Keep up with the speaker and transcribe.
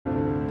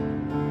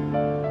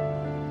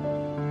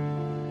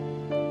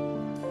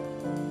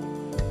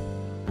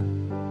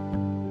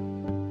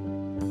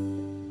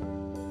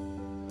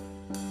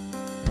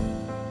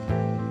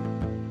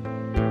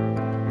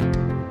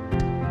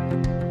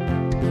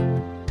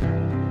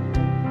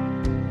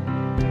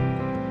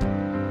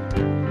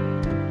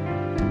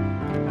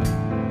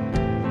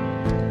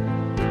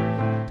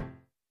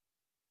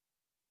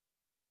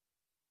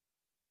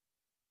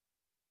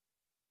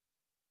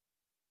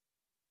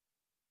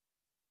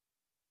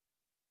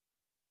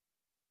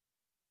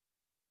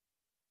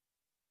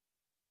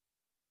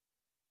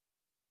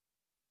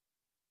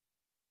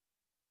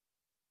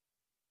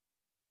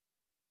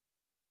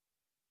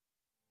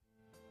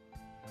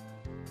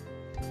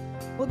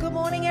Good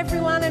morning,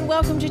 everyone, and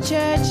welcome to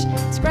church.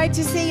 It's great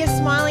to see your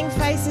smiling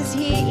faces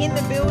here in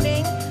the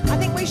building. I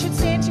think we should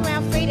stand to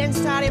our feet and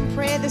start in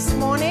prayer this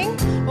morning.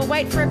 We'll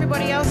wait for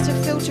everybody else to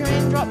filter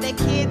in, drop their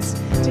kids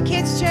to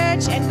Kids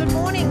Church, and good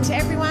morning to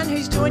everyone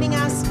who's joining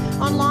us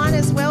online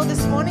as well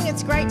this morning.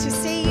 It's great to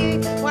see you.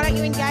 Why don't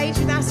you engage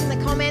with us in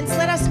the comments?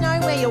 Let us know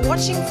where you're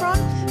watching from.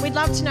 We'd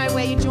love to know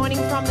where you're joining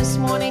from this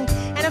morning.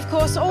 And of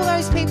course, all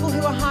those people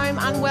who are home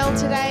unwell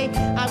today,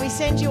 we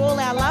send you all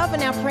our love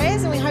and our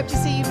prayers, and we hope to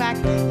see you back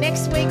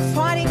next week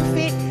fighting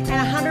fit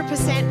and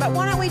 100%. But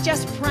why don't we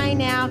just pray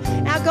now?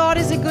 Our God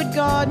is a good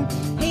God.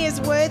 He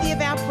is worthy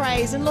of our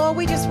praise. And Lord,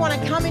 we just want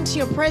to come into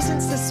your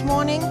presence this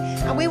morning,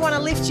 and we want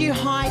to lift you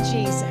high,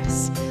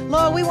 Jesus.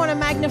 Lord, we want to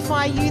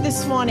magnify you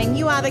this morning.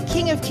 You are the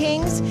King of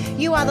Kings.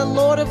 You are the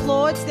Lord of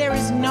Lords. There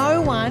is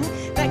no one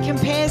that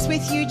compares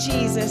with you,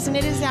 Jesus. And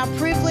it is our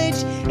privilege,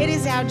 it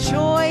is our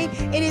joy,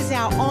 it is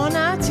our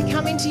honor to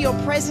come into your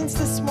presence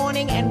this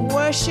morning and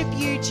worship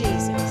you,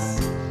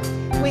 Jesus.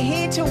 We're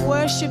here to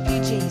worship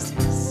you,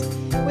 Jesus.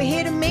 We're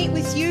here to meet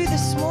with you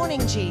this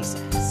morning,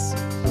 Jesus.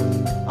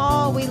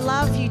 Oh, we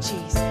love you,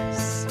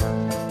 Jesus.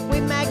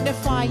 We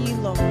magnify you,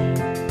 Lord.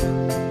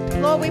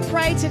 Lord, we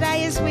pray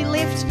today as we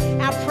lift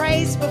our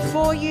praise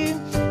before you,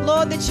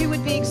 Lord, that you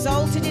would be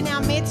exalted in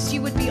our midst,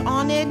 you would be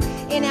honored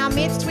in our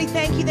midst. We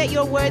thank you that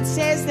your word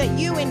says that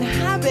you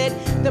inhabit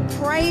the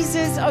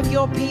praises of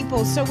your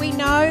people. So we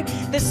know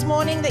this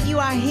morning that you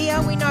are here.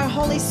 We know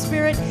Holy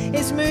Spirit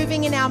is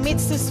moving in our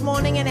midst this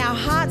morning, and our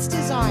heart's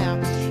desire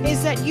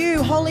is that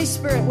you, Holy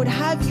Spirit, would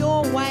have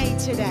your way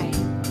today.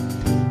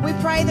 We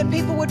pray that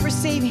people would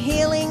receive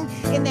healing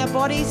in their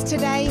bodies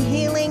today,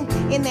 healing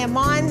in their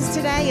minds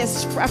today, a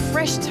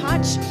fresh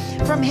touch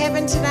from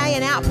heaven today,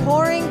 an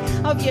outpouring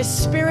of your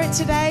Spirit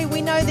today.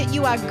 We know that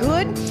you are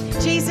good.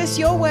 Jesus,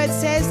 your word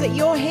says that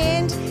your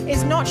hand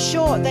is not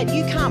short, that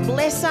you can't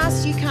bless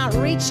us, you can't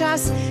reach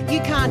us,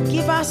 you can't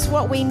give us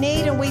what we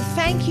need. And we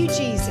thank you,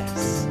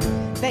 Jesus,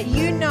 that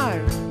you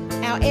know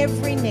our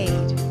every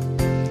need.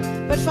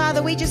 But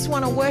Father, we just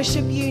want to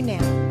worship you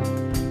now.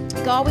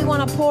 God, we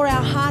want to pour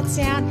our hearts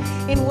out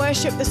in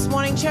worship this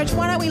morning. Church,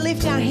 why don't we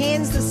lift our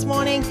hands this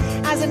morning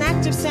as an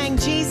act of saying,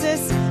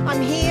 Jesus,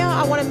 I'm here.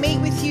 I want to meet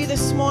with you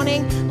this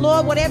morning.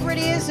 Lord, whatever it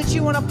is that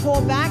you want to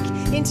pour back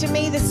into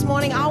me this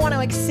morning, I want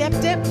to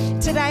accept it.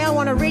 Today, I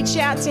want to reach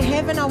out to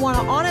heaven. I want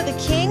to honor the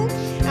King,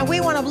 and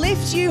we want to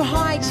lift you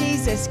high,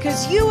 Jesus,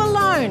 because you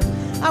alone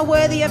are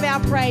worthy of our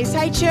praise.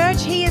 Hey,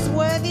 church, he is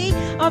worthy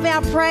of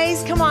our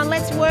praise. Come on,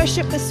 let's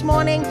worship this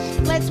morning.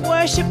 Let's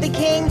worship the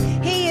King.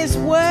 He is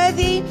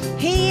worthy.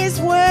 He is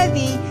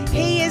worthy.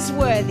 He is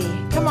worthy.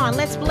 Come on,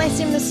 let's bless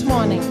him this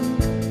morning.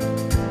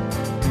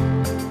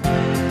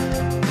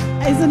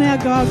 Isn't our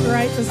God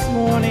great this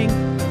morning?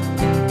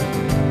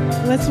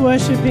 Let's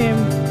worship him.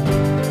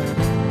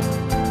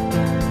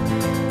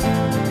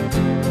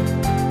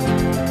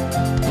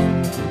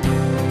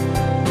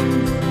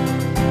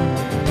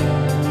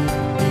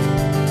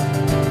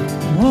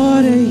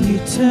 Water you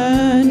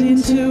turned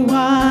into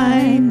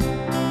wine.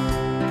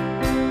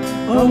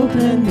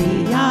 Open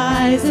the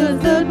eyes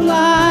of the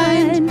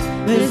blind.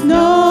 There's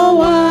no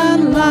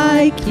one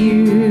like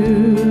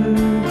you.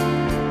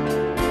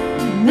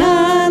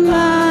 None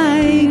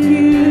like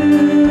you.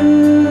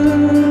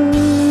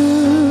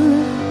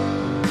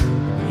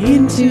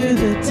 Into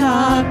the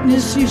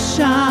darkness you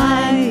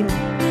shine.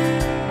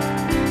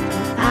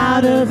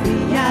 Out of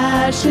the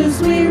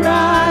ashes we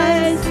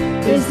rise.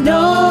 There's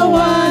no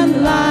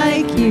one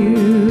like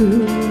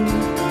you.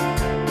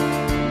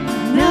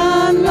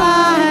 None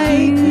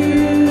like you.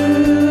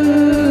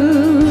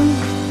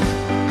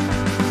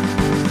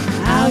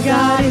 Our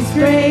God is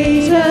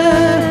greater.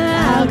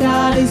 Our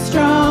God is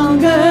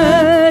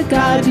stronger.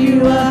 God,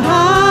 you are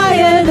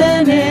higher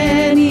than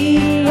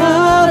any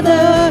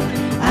other.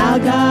 Our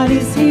God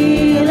is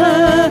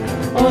healer.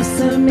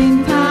 Awesome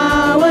in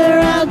power.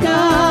 Our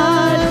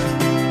God.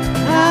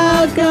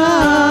 Our God.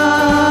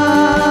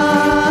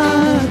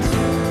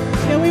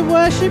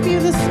 Worship you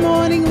this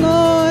morning,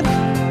 Lord.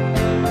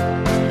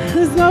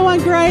 There's no one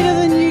greater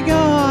than you,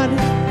 God.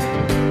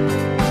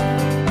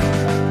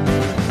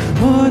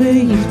 Water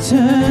you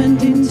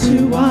turned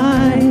into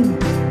wine.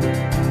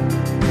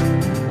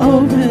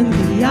 Open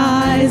the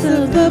eyes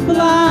of the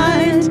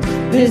blind.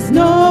 There's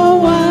no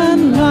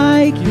one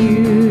like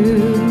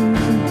you.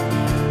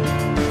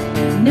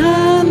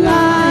 None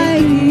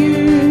like you.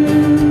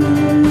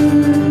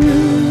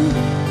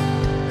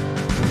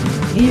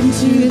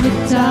 Into the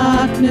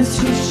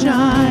darkness you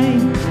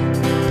shine.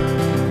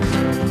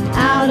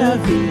 Out of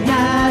the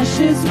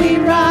ashes we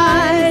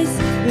rise.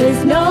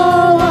 There's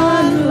no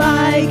one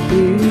like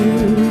you.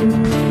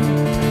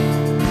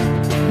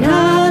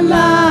 None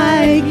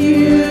like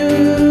you.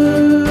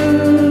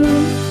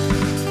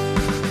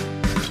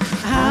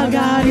 Our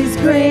God is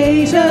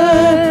greater.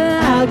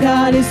 Our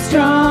God is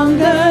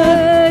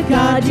stronger.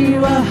 God,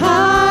 you are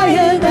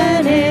higher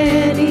than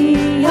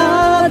any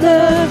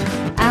other.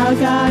 Our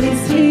God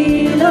is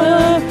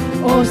healer.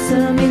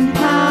 Awesome in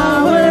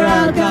power.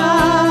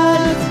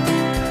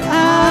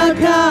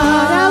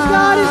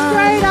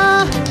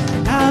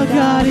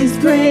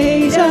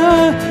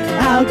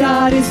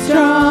 God is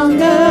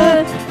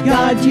stronger.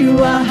 God, you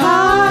are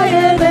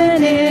higher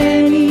than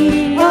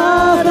any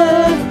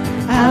other.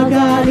 Our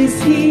God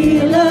is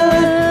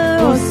healer,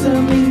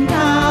 awesome in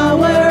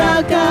power.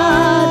 Our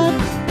God,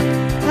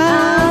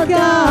 our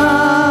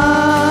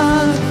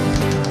God.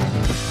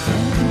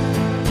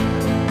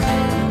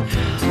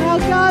 Our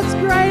God's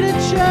greater,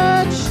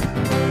 church.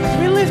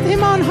 We lift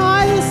him on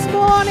high this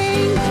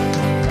morning.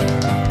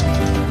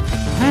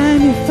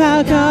 And if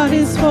our God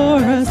is for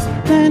us,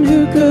 then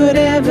who could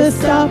ever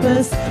stop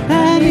us?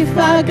 And if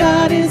our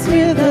God is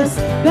with us,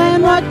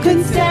 then what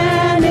can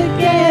stand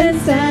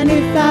against? And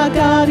if our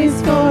God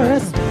is for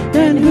us,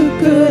 then who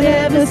could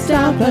ever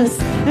stop us?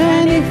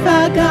 And if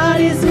our God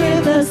is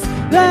with us,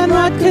 then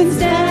what can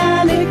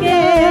stand against?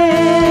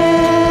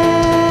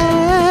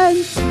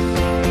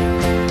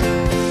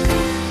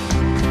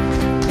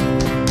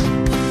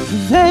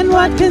 Then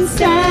what can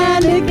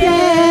stand against?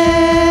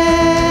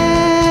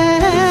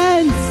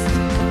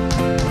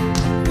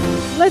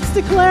 Let's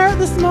declare it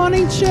this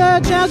morning,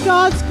 church. Our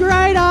God's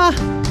greater.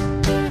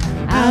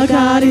 Our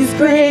God is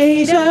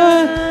greater.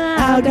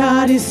 Our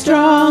God is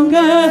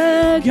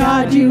stronger.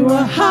 God, you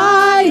are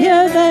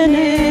higher than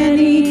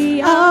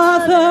any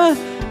other.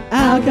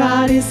 Our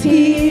God is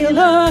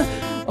healer,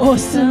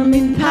 awesome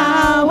in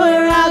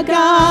power. Our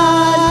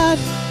God,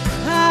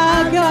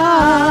 our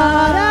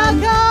God, our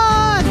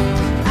God.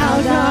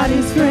 Our God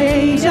is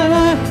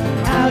greater.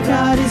 Our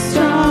God is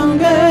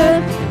stronger.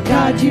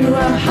 God, you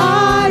are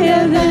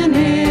higher than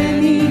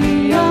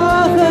any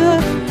other.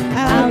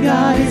 Our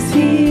God is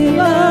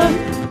healer,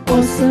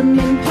 awesome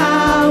in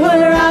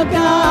power. Our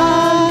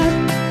God,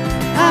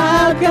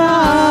 our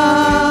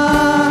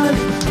God.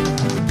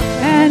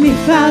 And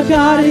if our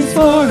God is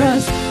for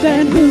us,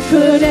 then who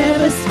could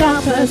ever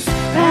stop us?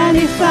 And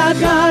if our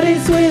God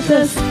is with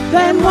us,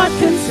 then what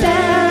can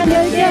stand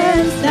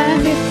against?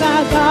 And if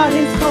our God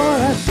is for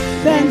us,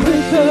 then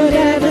who could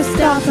ever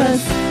stop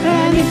us?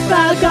 And if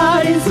our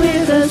God is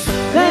with us,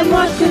 then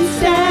what can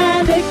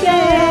stand against?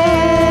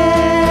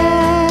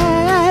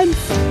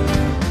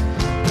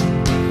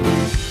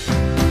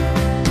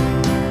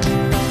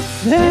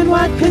 Then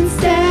what can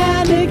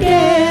stand against?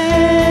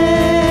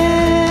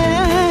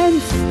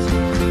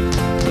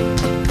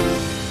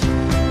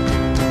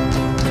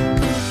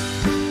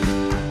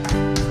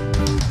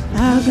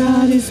 Our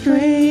God is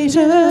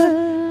greater,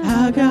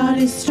 our God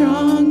is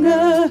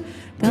stronger.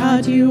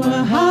 God, you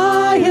are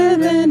higher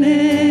than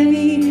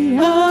any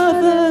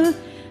other.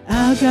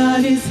 Our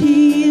God is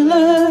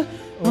healer,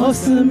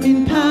 awesome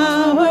in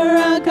power.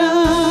 Our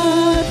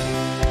God,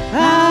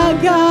 our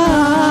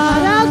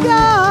God, our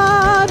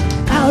God.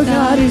 Our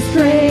God is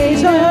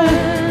greater,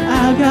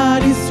 our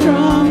God is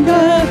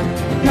stronger.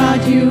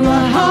 God, you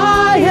are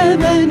higher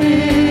than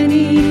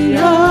any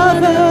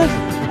other.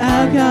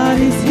 Our God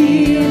is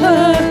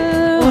healer,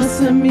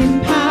 awesome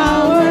in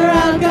power.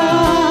 Our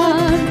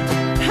God,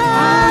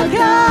 our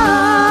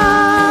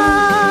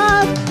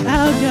God.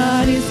 Our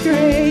God is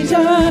greater,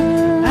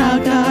 our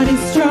God is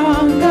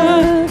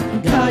stronger.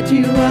 God,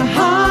 you are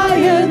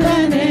higher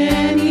than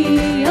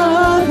any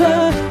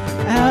other.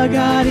 Our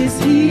God is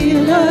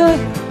healer,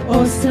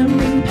 awesome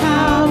in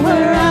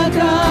power. Our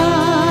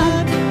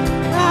God,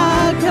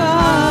 our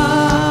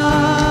God.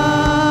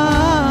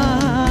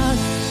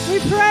 We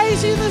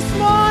praise you this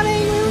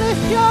morning. We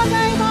lift your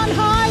name on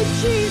high,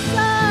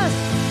 Jesus.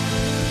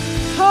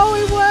 Oh,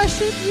 we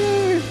worship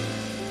you.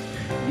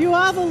 You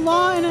are the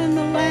Lion and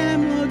the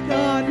Lamb, Lord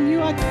God, and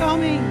you are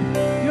coming.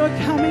 You are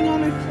coming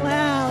on a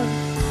cloud.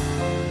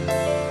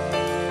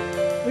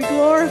 We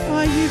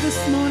glorify you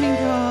this morning,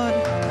 God.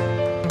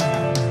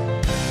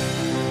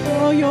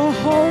 Oh, you're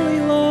holy,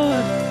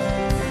 Lord.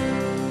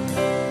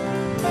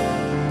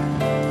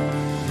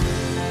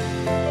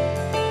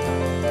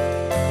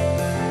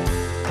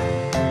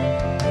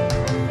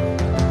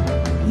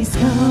 He's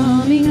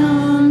coming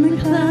on the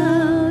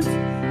clouds.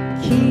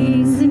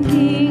 Kings and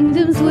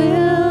kingdoms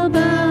will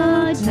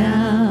bow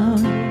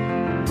down.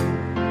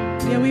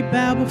 Yeah, we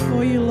bow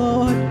before you,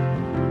 Lord.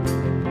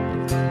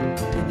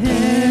 And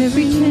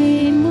every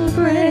chain will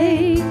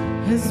break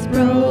as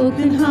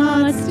broken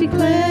hearts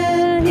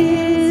declare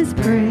his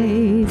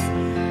praise.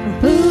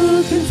 For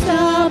who can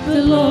stop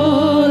the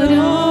Lord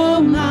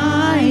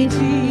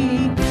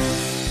Almighty?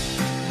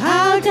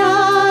 Our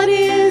God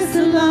is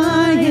the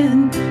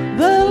Lion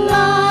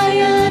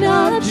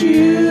of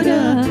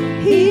Judah.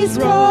 He's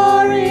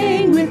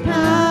roaring with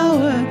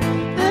power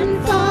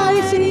and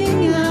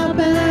fighting our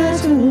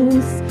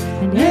battles,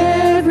 and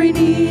every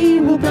knee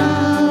will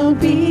bow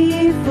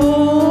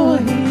before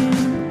him.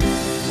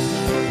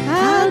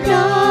 Our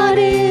God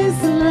is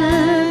the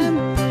Lamb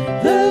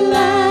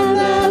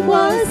that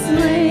was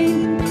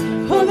slain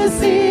for the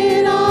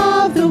sin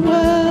of the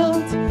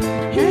world,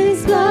 and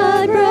his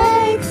blood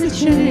breaks the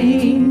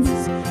chains,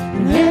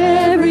 and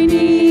every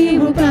knee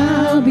will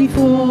bow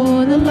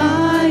before the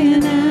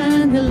Lion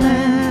and the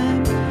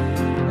Lamb.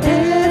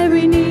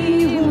 Every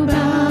knee will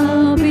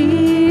bow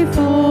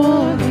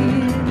before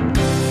him.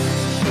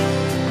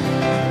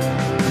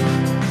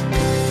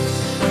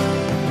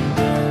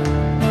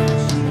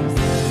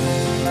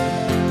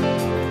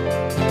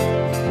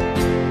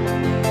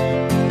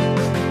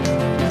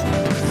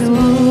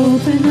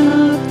 Open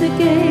up the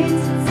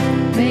gates,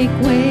 make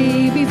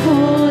way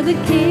before the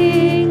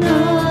King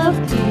of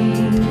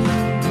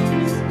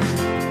Kings.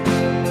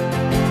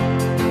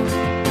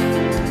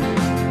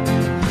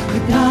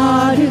 The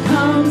God who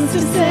comes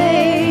to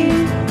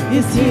save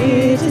is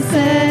here to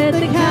set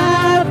the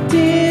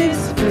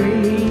captives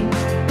free.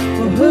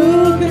 For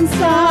who can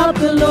stop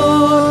the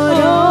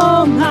Lord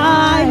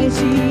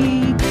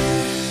Almighty?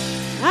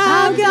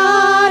 Our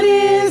God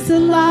is the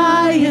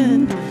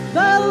Lion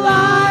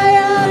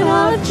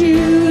of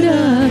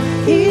Judah.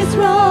 He's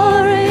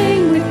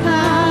roaring with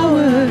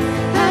power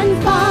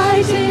and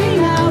fighting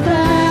our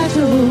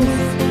battles,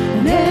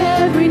 and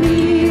every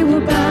knee will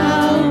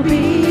bow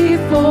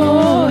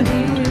before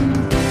him.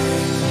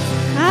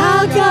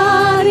 Our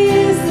God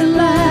is the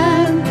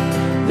Lamb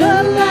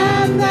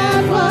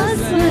that was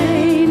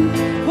slain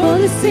for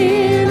the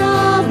sin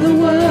of the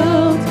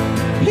world.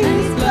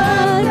 His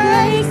blood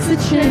breaks the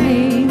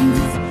chains,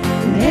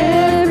 and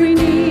every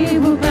knee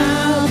will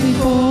bow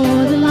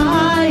before the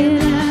Lion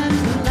and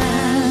the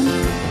Lamb.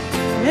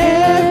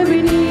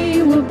 Every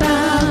knee will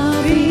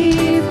bow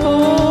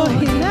before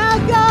him. Our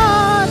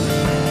God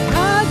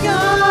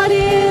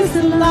is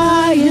the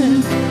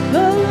Lion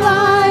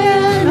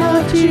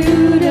of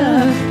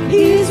Judah.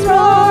 He's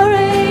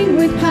roaring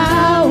with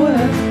power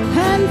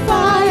and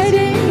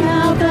fighting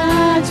our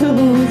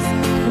battles,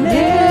 and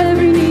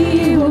every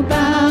knee will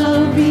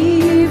bow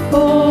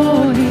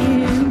before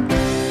him.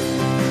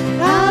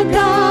 Our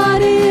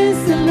God is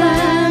the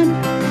Lamb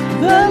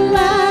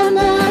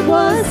that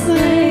was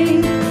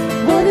slain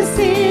for the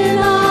sin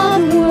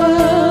of the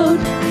world,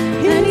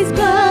 and his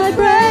blood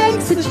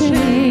breaks the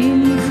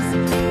chains.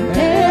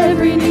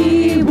 Every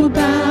knee will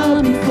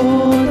bow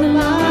before the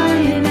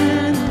Lion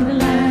and the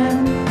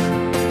Lamb.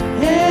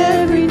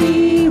 Every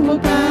knee will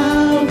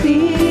bow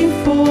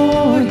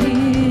before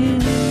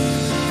him.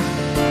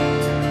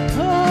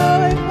 Oh,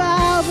 we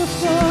bow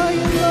before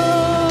you,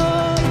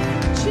 Lord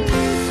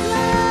Jesus.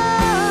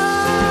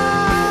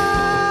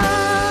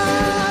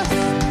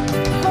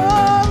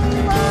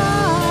 Holy One.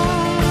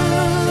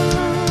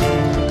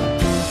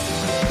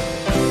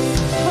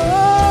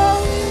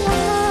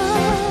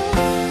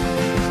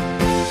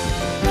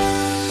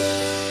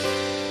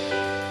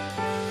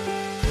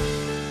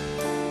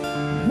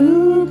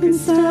 Who can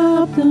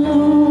stop the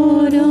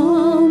Lord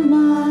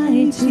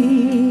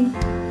Almighty?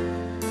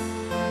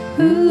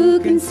 Who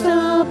can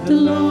stop the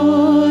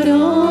Lord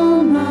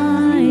Almighty?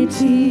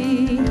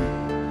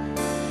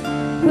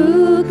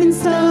 Who can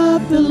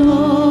stop the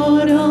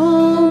Lord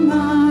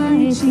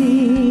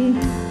Almighty?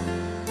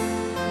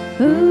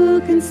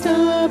 Who can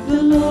stop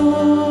the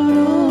Lord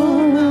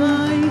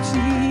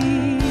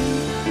Almighty?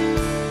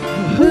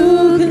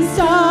 Who can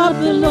stop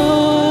the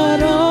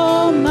Lord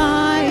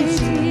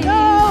Almighty?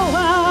 No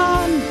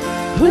one.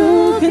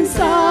 Who can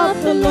stop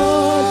the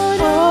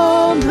Lord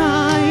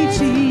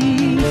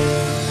Almighty?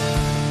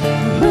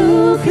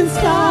 Who can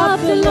stop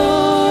the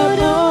Lord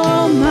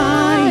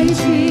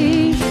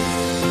Almighty?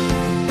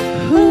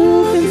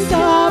 Who can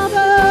stop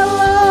the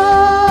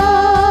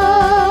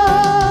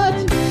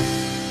Lord?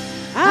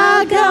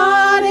 Our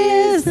God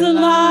is the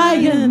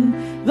Lion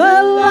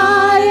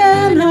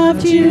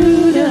of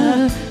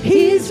Judah.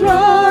 He's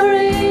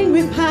roaring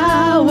with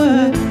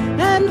power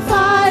and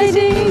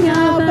fighting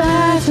our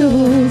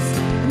battles,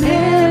 and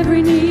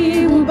every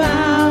knee will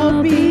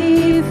bow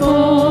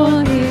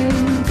before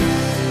him.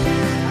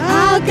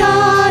 Our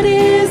God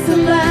is the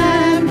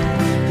Lamb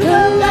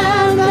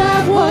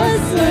that was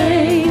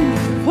slain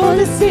for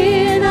the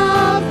sin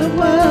of the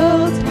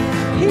world.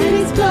 And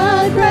his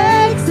blood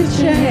breaks the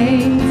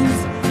chains,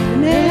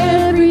 and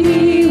every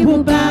knee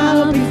will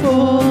bow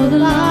before the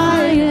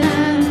Lion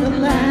and the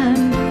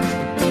Lamb.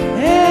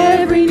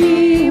 Every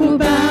knee will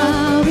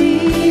bow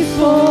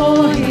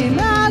before him.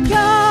 Our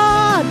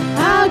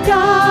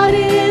God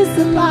is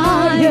the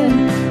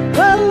Lion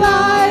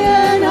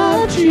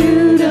of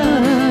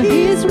Judah.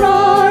 He's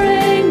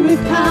roaring with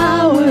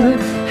power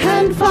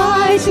and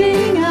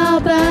fighting our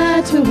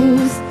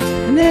battles,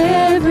 and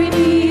every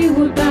knee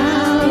will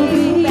bow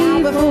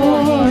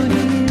before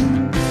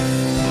him.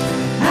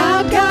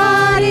 Our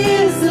God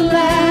is the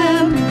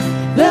Lamb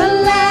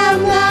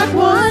that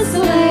was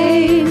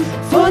slain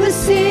for the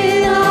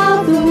sin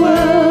of the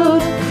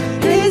world.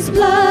 His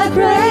blood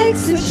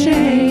breaks the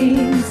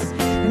chains,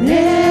 and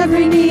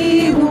every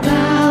knee will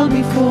bow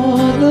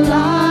before the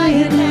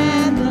Lion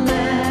and the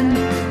Lamb.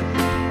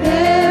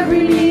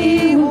 Every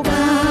knee will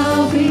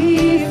bow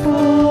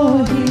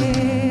before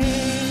him.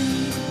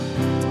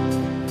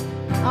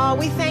 Oh,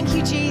 we thank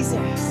you,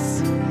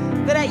 Jesus,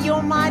 that at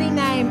your mighty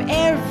name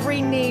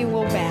every knee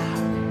will bow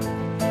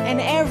and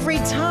every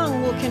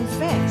tongue will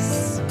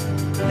confess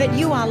that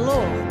you are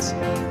Lord.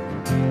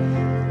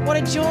 What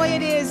a joy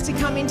it is to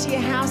come into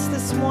your house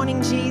this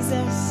morning,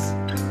 Jesus,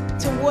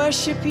 to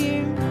worship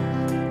you.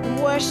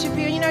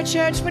 You know,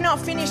 church, we're not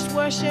finished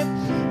worship,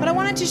 but I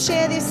wanted to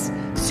share this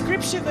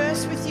scripture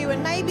verse with you,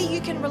 and maybe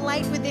you can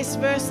relate with this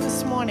verse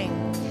this morning.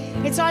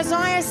 It's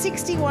Isaiah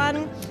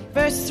 61,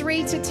 verse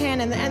 3 to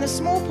 10. And the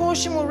small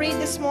portion we'll read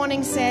this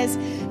morning says,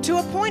 to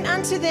appoint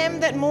unto them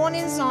that mourn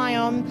in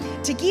Zion,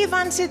 to give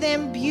unto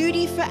them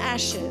beauty for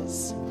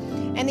ashes,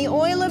 and the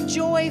oil of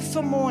joy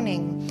for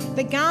mourning,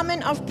 the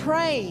garment of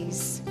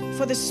praise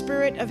for the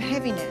spirit of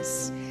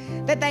heaviness,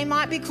 that they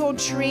might be called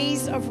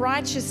trees of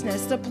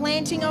righteousness, the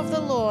planting of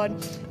the Lord,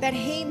 that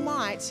he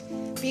might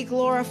be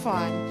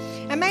glorified.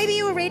 And maybe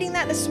you were reading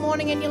that this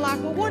morning and you're like,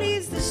 well, what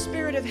is the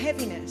spirit of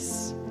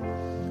heaviness?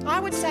 I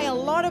would say a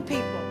lot of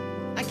people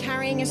are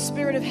carrying a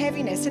spirit of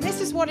heaviness. And this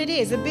is what it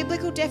is. The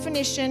biblical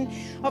definition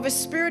of a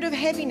spirit of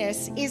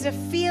heaviness is a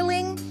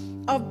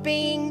feeling of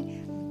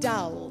being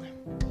dull,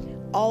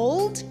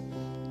 old,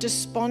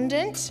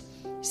 despondent,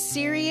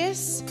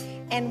 serious,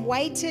 and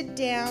weighted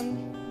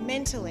down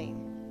mentally.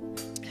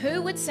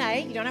 Who would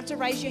say, you don't have to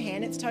raise your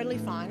hand, it's totally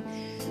fine,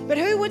 but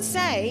who would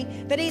say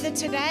that either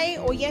today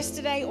or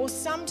yesterday or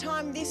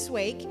sometime this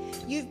week,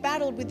 you've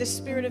battled with the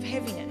spirit of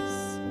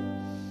heaviness?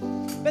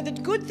 But the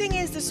good thing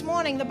is this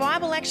morning, the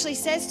Bible actually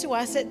says to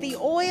us that the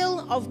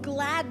oil of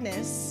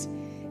gladness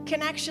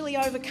can actually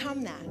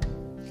overcome that.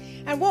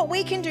 And what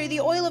we can do, the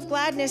oil of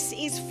gladness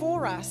is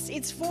for us.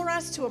 It's for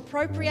us to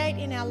appropriate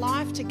in our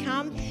life to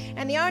come.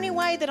 And the only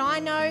way that I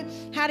know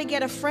how to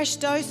get a fresh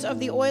dose of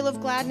the oil of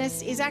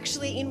gladness is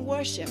actually in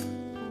worship.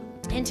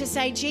 And to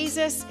say,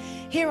 Jesus,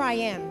 here I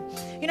am.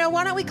 You know,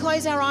 why don't we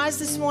close our eyes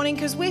this morning,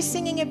 because we're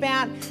singing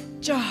about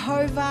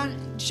Jehovah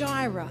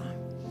Jireh,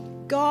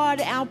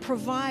 God our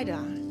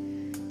provider,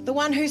 the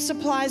one who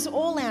supplies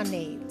all our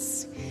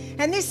needs.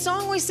 And this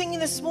song we're singing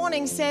this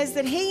morning says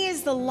that he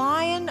is the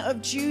Lion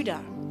of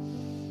Judah.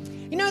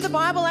 You know, the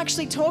Bible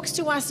actually talks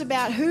to us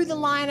about who the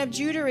Lion of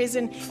Judah is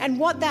and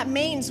what that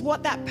means,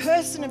 what that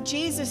person of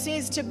Jesus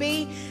is to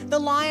be the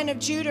Lion of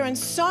Judah. And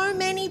so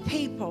many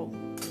people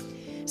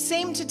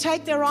seem to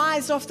take their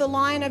eyes off the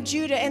Lion of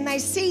Judah and they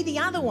see the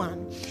other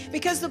one.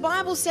 Because the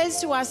Bible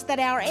says to us that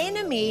our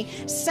enemy,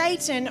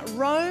 Satan,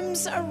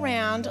 roams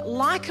around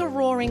like a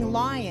roaring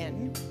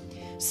lion,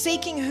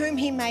 seeking whom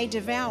he may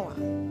devour.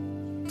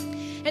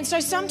 And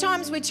so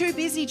sometimes we're too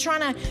busy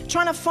trying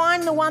to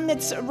find the one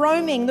that's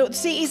roaming.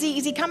 See, is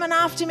he coming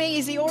after me?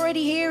 Is he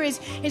already here? Is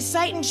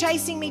Satan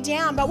chasing me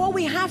down? But what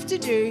we have to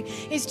do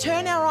is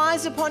turn our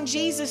eyes upon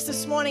Jesus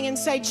this morning and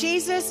say,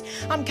 Jesus,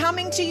 I'm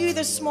coming to you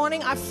this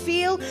morning. I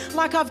feel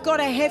like I've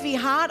got a heavy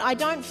heart. I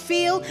don't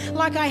feel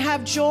like I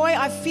have joy.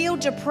 I feel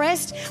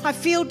depressed. I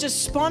feel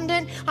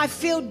despondent. I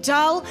feel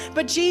dull.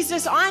 But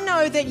Jesus, I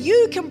know that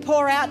you can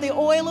pour out the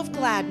oil of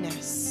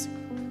gladness.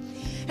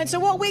 And so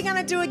what we're going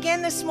to do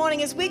again this morning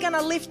is we're going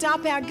to lift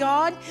up our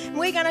God. And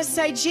we're going to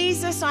say,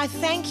 Jesus, I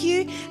thank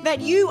you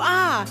that you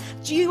are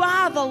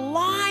the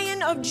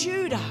Lion of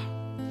Judah.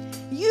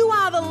 You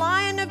are the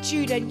Lion of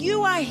Judah.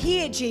 You are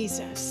here,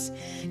 Jesus.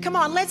 Come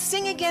on, let's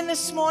sing again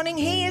this morning.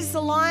 He is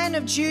the Lion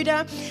of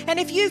Judah. And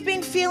if you've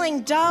been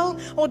feeling dull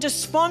or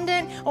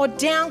despondent or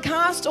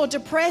downcast or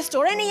depressed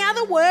or any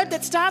other word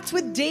that starts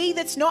with D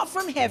that's not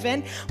from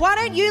heaven, why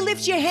don't you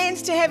lift your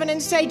hands to heaven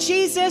and say,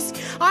 Jesus,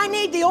 I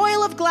need the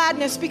oil of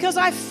gladness because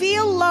I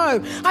feel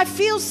low. I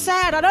feel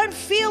sad. I don't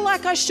feel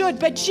like I should.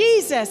 But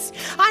Jesus,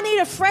 I need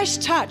a fresh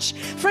touch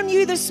from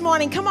you this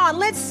morning. Come on,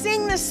 let's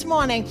sing this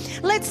morning.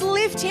 Let's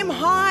lift him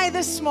high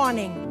this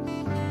morning.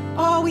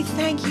 Oh, we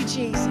thank you,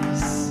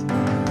 Jesus.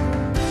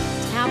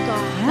 Our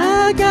God.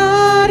 Our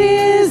God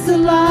is the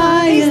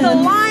Lion. He's the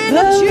Lion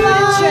of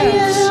Judah,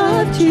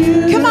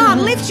 church. Come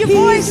on, lift your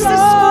voice this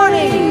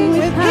morning.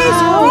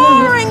 He's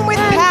roaring with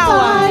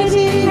power.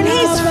 And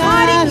he's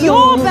fighting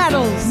your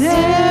battles.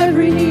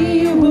 Every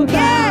knee will bow.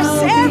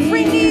 Yes,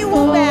 every knee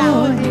will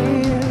bow.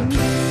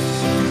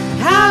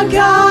 Our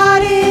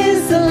God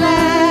is the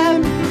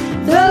Lamb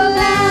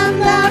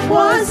that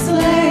was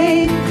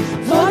slain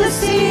for the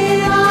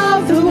sin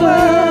of the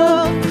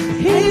world.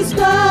 His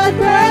blood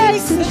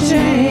breaks the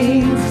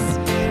chains,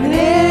 and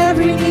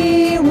every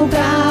knee will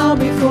bow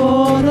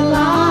before the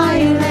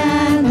Lion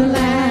and the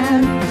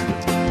Lamb.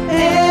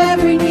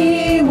 Every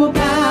knee will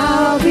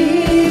bow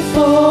before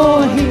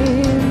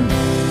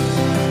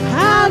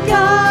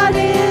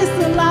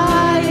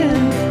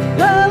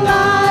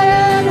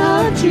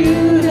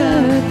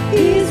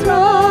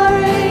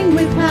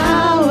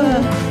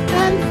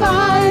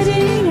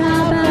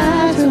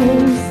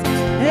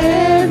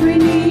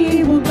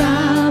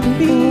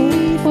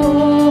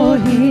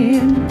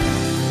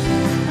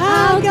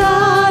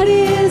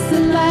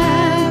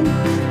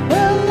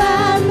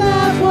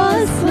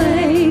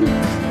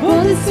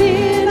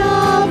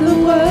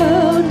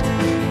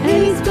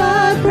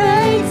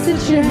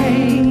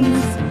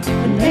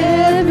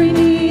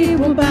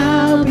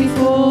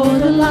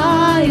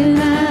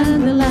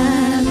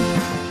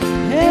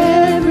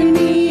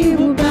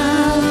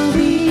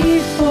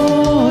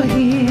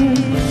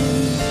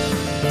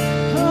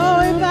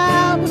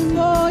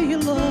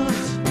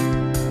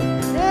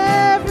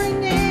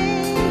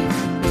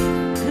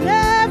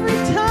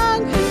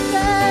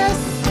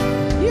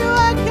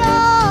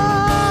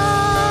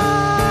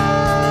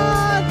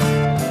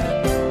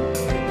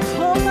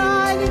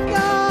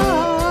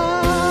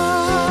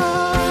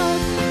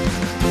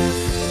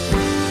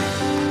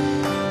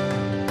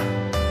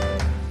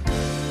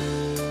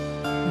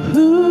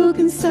Who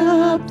can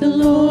stop the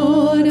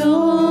Lord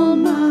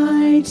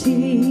Almighty?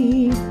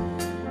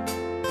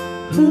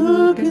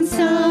 Who can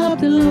stop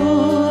the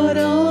Lord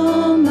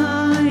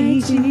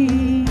Almighty?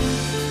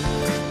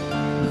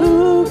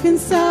 Who can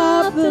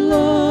stop the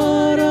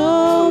Lord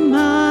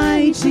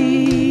Almighty?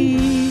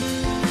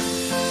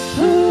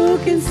 Who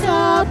can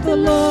stop the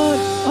Lord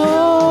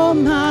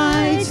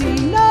Almighty?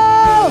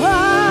 No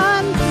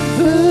one.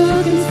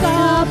 Who can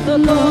stop the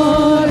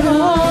Lord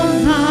Almighty?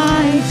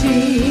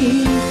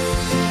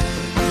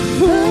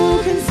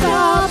 Who can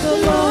stop the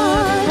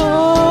Lord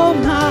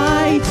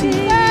Almighty?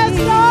 There's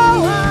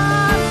no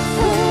one.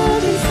 Who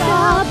can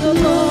stop the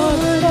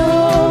Lord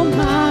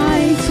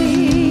Almighty?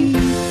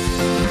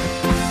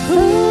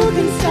 Who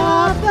can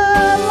stop the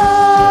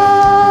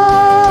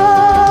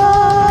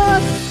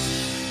Lord?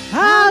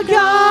 Our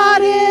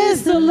God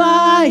is the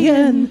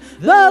Lion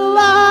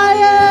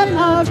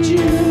of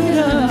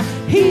Judah.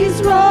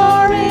 He's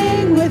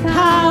roaring with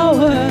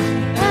power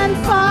and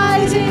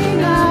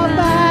fighting our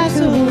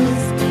battles.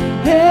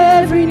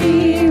 Every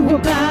knee will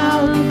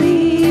bow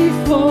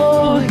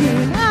before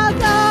him. Our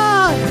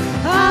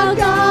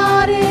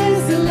God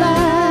is the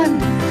Lamb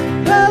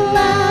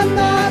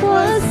that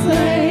was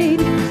slain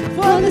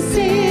for the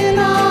sin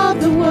of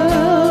the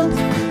world.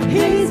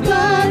 His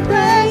blood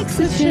breaks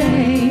the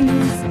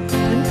chains,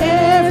 and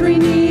every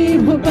knee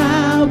will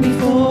bow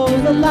before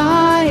the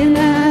Lion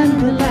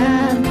and the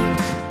Lamb.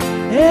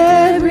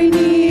 Every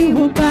knee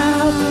will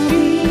bow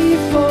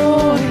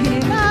before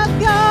him. Our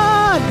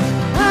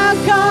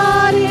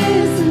God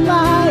is the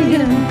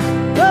Lion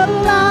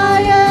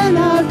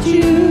of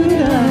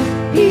Judah.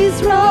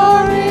 He's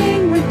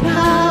roaring with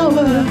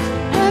power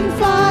and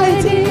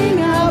fighting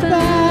our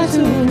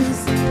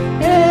battles.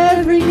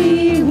 Every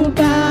knee will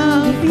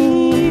bow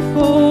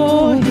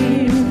before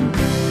him.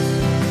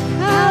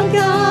 Our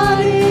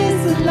God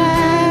is the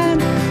Lamb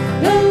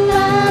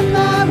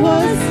that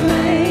was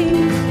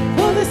slain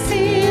for the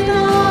sin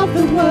of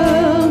the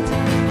world.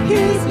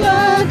 His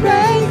blood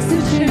breaks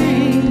the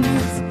chains,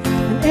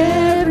 and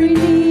every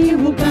knee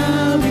will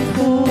bow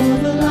before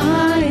the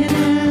Lion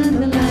and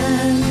the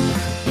Lamb.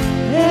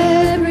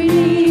 Every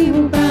knee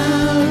will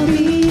bow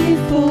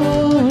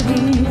before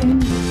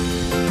him,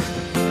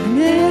 and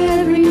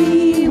every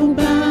knee will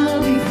bow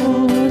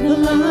before the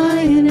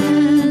Lion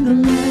and the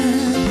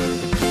Lamb.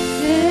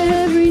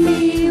 Every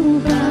knee will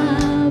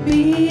bow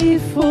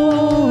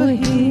before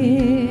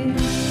him.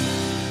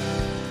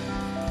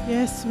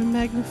 Yes, we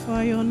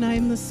magnify your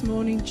name this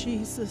morning,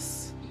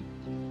 Jesus.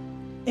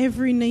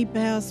 Every knee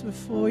bows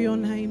before your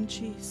name,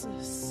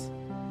 Jesus.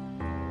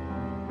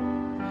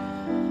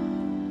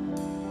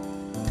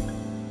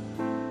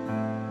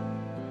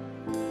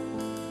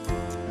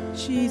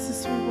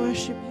 Jesus, we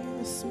worship you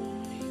this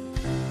morning.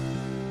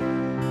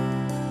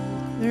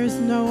 There is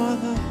no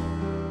other.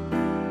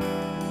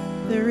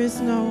 There is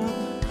no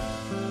other.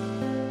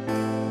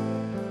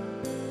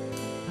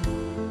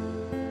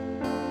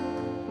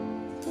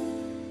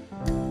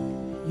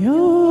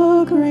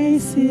 Your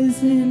grace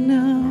is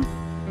enough,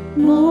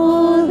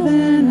 more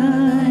than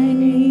I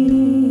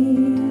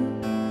need.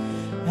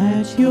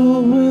 At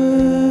your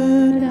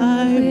word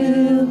I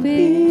will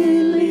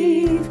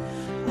believe.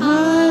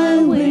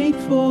 I wait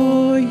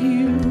for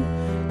you.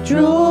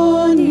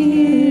 Draw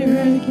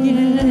near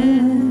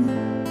again.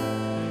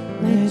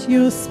 Let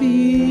your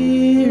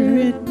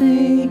spirit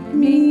make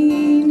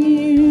me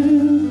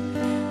new,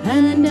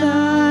 and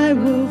I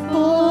will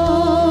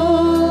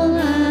fall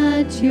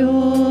at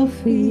your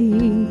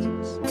feet.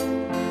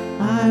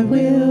 I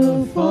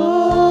will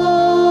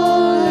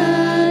fall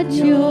at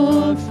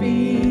your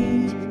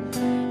feet,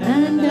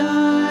 and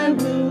I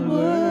will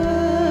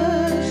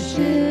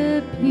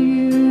worship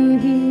you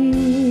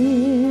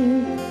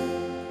here.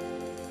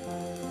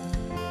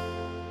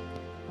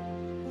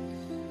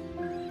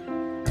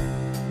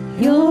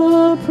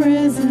 Your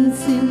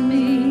presence in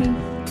me,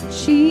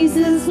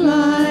 Jesus,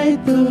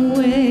 light the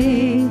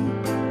way.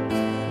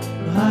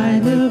 By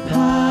the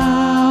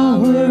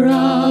power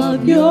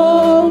of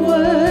your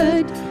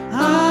word,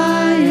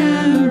 I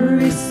am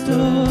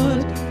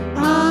restored,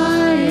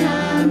 I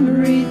am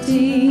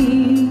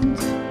redeemed.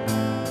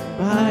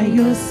 By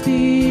your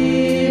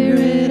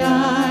spirit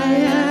I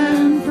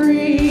am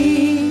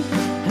free,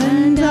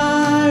 and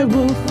I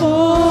will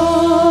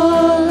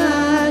fall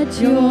at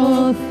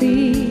your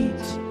feet.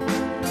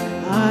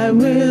 I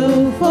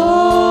will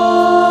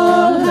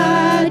fall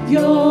at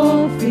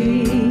your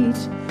feet,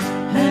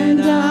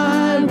 and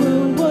I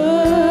will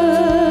worship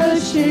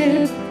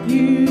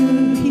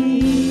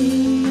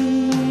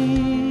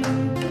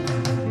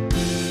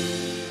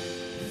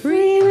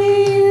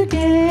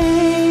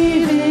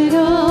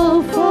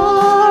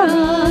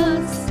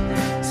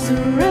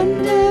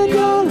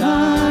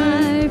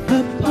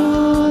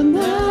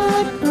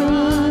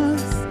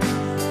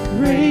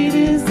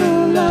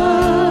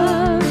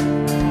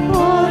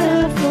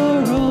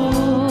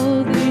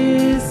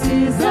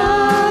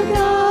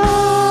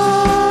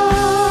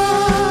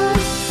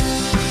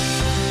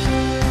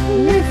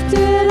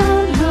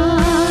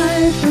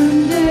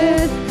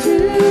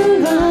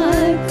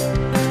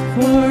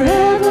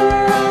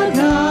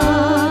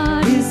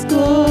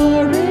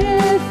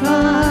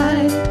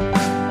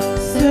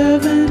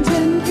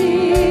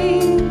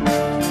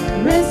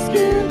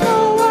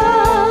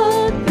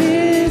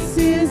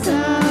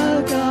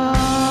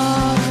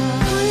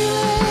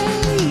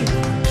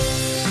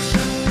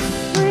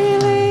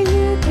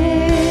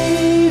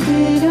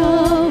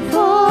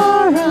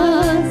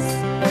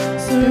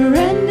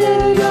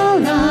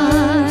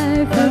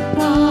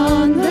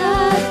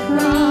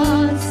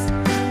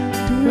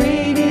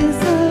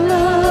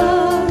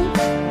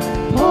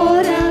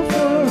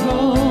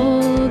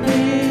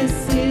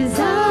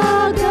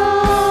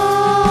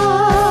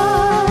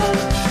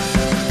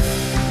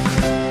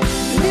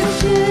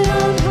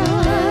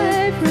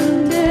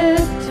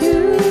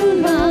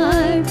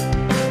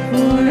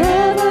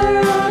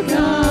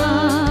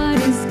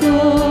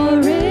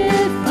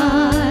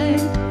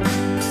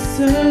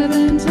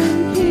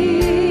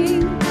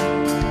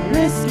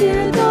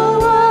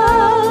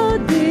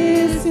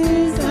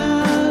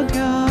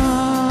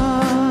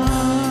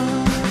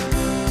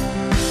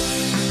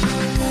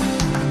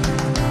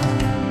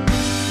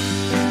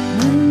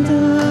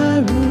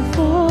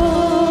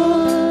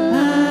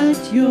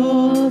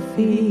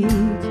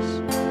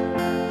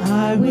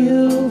I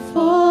will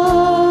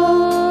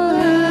fall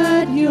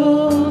at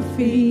your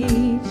feet,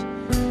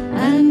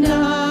 and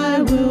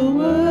I will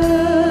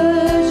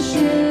worship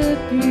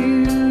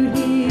you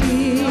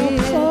here. I'll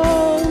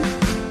fall.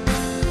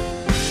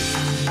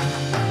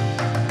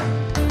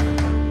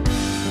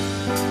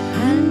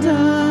 And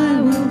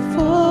I will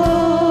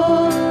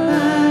fall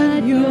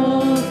at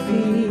your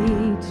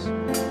feet.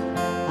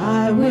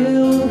 I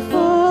will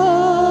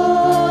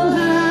fall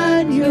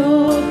at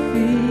your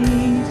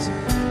feet,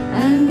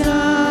 and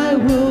I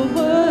will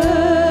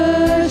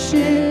worship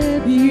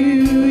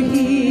you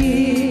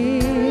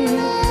here.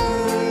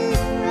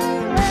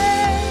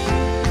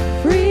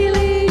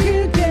 Freely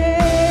you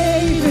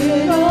gave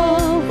it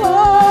all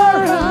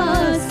for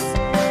us.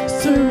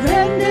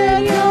 Surrender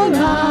your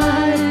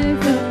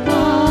life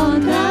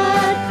upon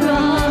that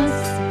cross.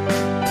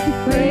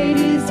 Great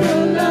is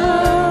your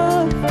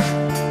love,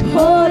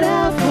 poured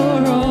out for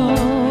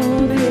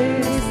all.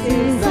 This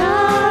is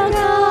our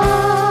God,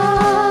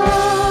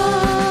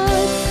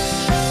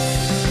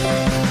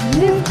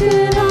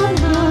 lifted on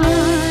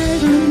high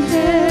from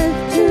death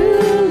to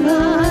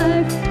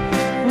life.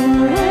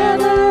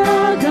 Forever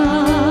our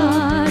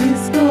God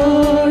is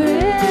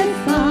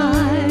glorified.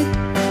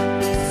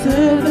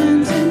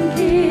 Servant and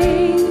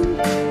King,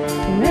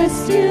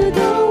 rescue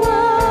the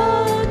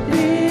world.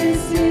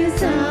 This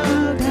is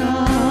our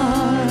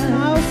God.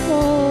 I'll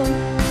fall.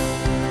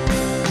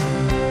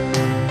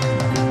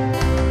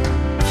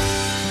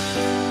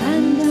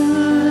 And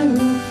I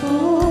will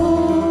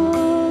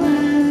fall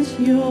at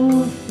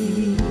your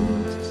feet.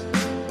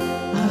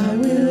 I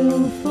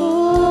will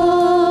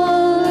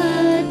fall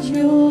at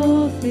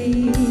your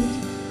feet,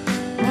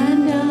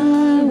 and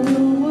I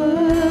will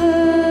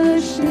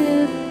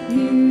worship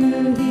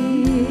you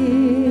here.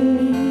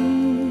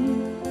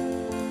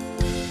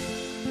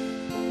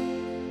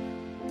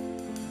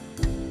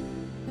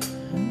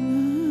 I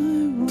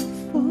will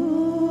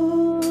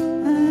fall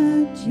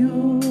at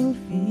your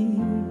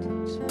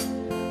feet.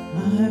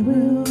 I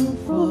will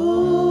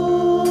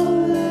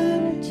fall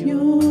at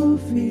your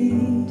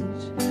feet,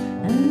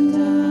 and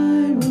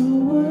I will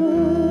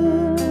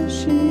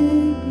worship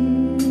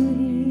you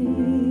here.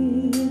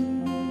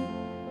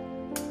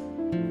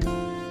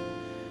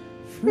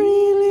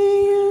 Freely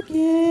you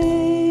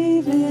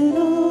gave it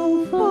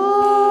all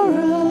for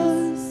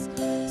us.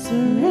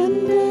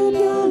 Surrendered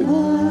your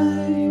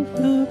life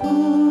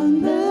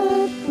upon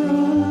that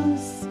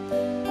cross.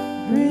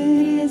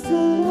 Great is the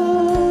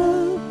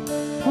love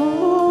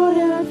poured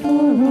out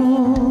for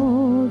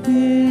all.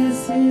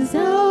 This is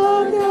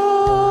our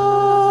God,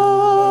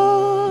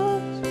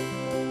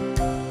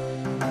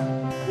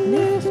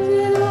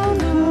 lifted on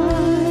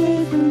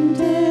high from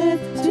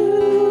death to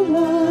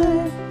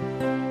life.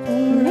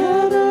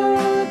 Forever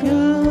our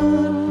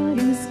God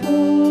is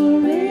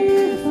glorified.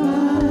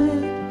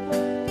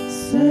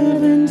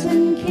 Servant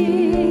and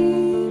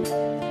King,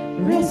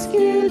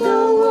 rescue the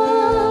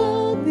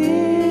world.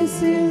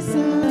 This is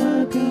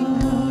our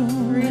God.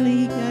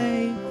 Really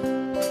gave.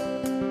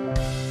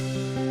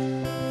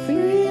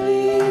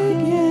 Freely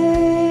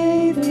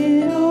gave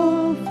it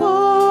all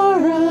for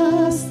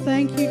us.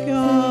 Thank you,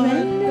 God.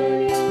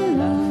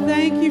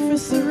 Thank you for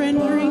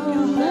surrendering, God.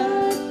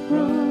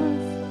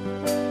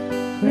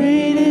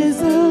 Great is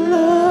the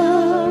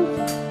love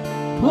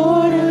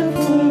poured out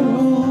for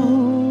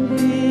all.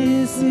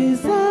 This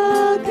is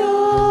our God,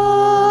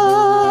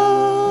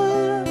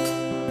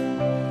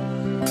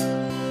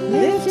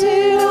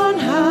 lifted on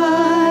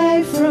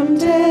high from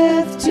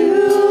death to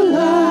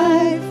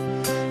life.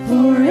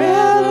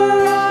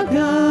 Forever our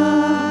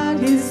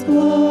God is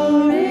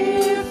glorified.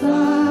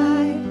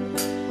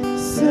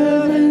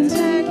 Servant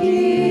and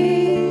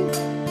King,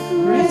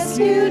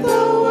 rescue the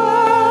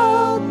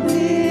world.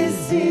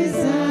 This is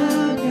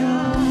our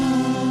God.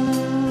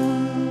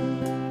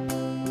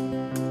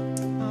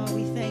 Oh,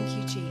 we thank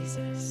you,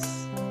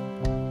 Jesus.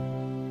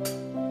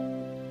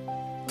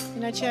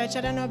 You know, church,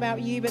 I don't know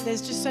about you, but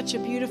there's just such a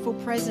beautiful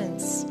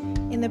presence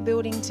in the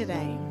building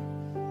today.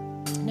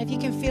 And if you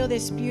can feel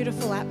this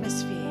beautiful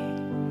atmosphere,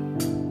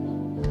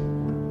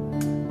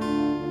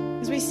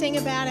 as we sing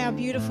about our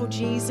beautiful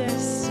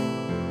Jesus,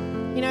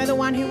 you know, the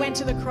one who went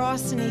to the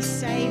cross and he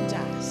saved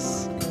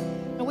us.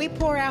 And we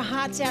pour our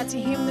hearts out to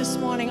him this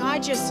morning. I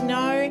just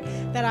know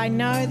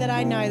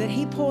that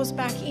he pours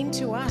back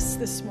into us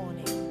this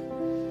morning.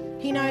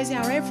 He knows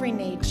our every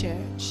need,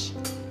 church.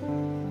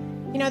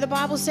 You know, the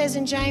Bible says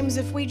in James,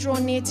 if we draw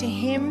near to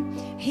him,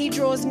 he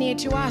draws near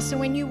to us. And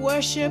when you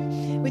worship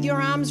with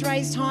your arms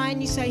raised high and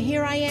you say,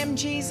 here I am,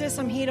 Jesus,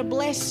 I'm here to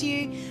bless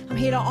you, I'm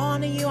here to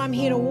honor you, I'm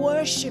here to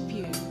worship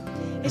you.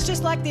 It's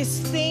just like this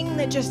thing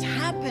that just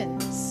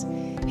happens.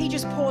 He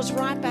just pours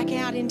right back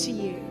out into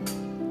you.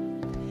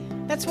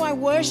 That's why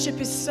worship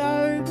is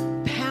so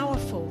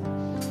powerful.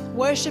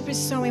 Worship is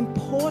so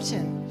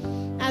important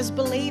as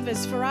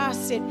believers for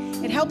us. It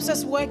helps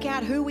us work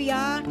out who we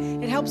are.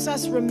 It helps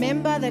us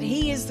remember that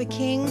he is the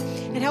King.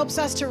 It helps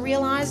us to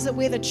realize that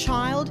we're the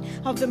child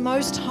of the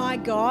Most High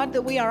God,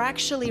 that we are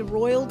actually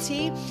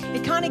royalty.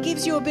 It kind of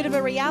gives you a bit of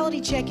a reality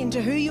check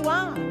into who you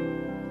are.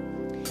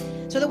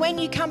 So that when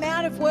you come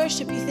out of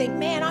worship, you think,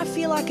 man, I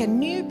feel like a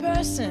new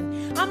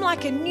person. I'm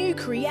like a new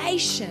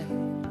creation.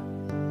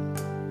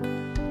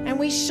 And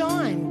we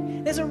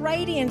shine. There's a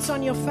radiance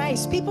on your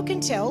face. People can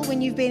tell when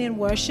you've been in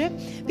worship.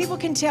 People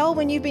can tell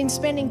when you've been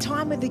spending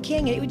time with the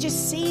King. You would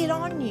just see it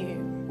on you.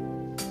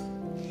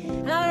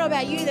 And I don't know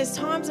about you, there's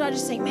times that I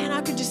just think, man,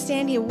 I could just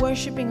stand here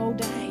worshiping all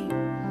day.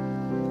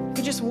 I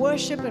could just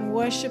worship and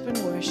worship and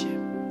worship.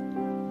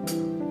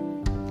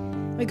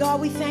 But God,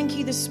 we thank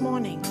you this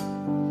morning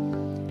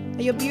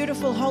that your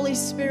beautiful Holy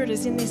Spirit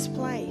is in this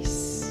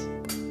place,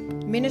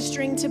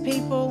 ministering to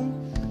people,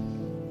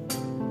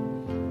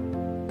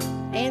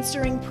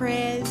 answering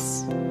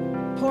prayers,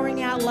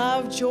 pouring out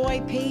love,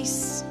 joy,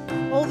 peace,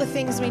 all the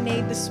things we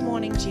need this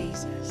morning,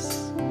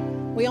 Jesus.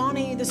 We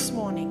honor you this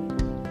morning.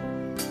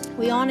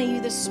 We honor you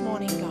this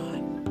morning,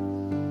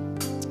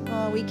 God.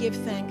 Oh, we give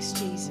thanks,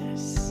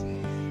 Jesus.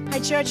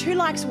 Hey, church, who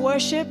likes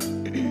worship?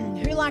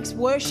 Who likes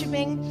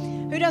worshiping?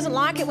 Who doesn't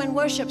like it when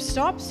worship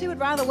stops? Who would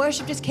rather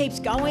worship just keeps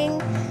going?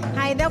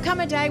 Hey, there'll come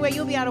a day where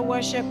you'll be able to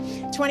worship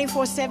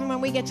 24/7 when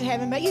we get to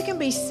heaven, but you can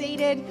be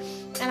seated.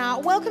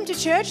 And welcome to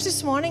church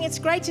this morning. It's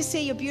great to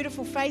see your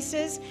beautiful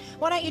faces.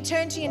 Why don't you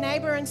turn to your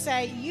neighbour and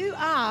say, you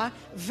are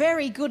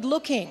very good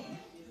looking.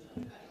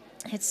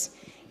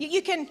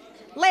 You can...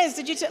 Les,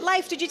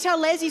 Leif, did you tell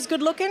Les he's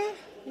good looking?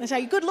 They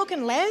say, good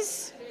looking,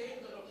 Les?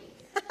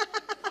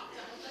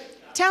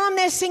 Tell them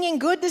they're singing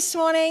good this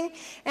morning.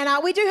 And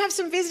we do have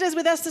some visitors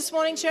with us this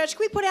morning, church.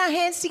 Can we put our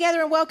hands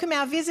together and welcome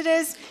our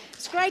visitors?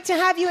 It's great to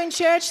have you in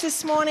church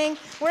this morning.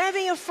 Wherever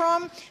you're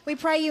from, we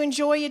pray you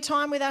enjoy your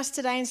time with us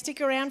today and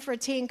stick around for a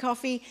tea and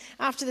coffee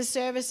after the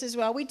service as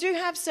well. We do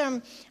have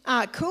some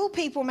cool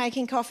people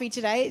making coffee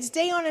today. It's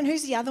Dion, and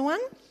who's the other one?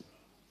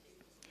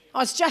 Oh,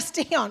 it's just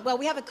Dion. Well,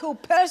 we have a cool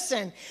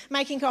person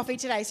making coffee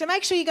today. So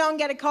make sure you go and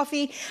get a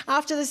coffee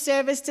after the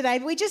service today.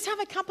 But we just have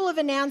a couple of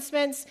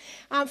announcements.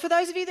 For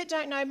those of you that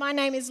don't know, my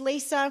name is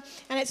Lisa,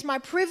 and it's my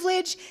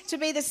privilege to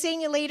be the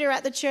senior leader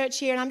at the church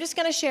here. And I'm just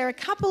going to share a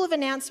couple of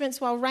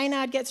announcements while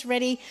Reynard gets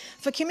ready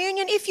for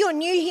communion. If you're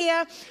new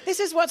here,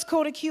 this is what's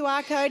called a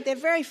QR code. They're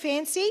very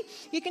fancy.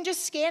 You can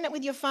just scan it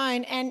with your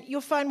phone, and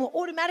your phone will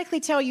automatically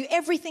tell you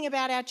everything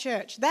about our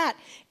church. That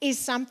is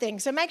something.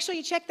 So make sure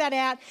you check that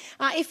out.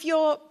 If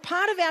you're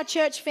part of our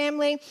church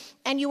family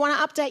and you want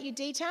to update your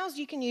details,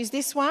 you can use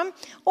this one.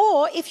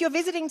 Or if you're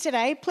visiting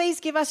today, please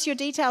give us your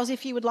details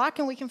if you would like,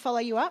 and we can follow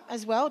you up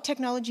as well.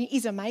 Technology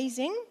is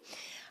amazing.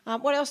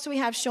 What else do we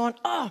have, Sean?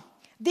 Oh,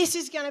 this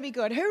is going to be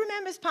good. Who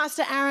remembers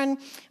Pastor Aaron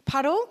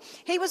Puddle?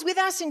 He was with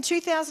us in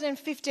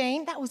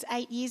 2015. That was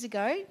 8 years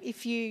ago,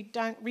 if you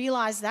don't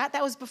realise that.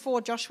 That was before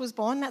Josh was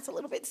born. That's a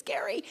little bit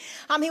scary.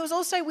 He was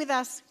also with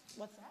us...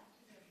 What's that?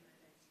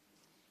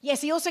 Yes,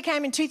 he also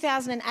came in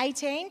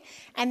 2018,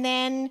 and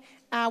then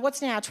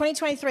what's now,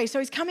 2023. So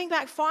he's coming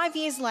back 5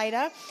 years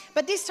later,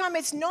 but this time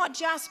it's not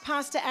just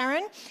Pastor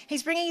Aaron.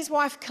 He's bringing his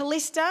wife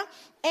Callista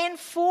and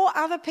 4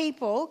 other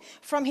people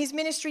from his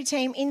ministry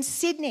team in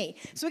Sydney.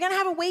 So we're going to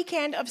have a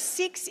weekend of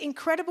 6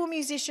 incredible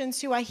musicians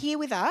who are here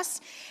with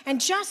us.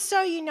 And just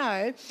so you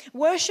know,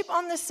 worship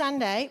on the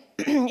Sunday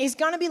is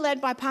going to be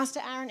led by Pastor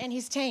Aaron and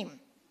his team.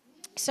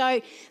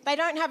 So they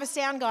don't have a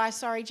sound guy,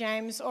 sorry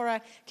James, or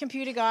a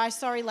computer guy,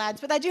 sorry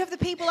lads, but they do have the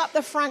people up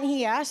the front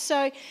here.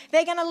 So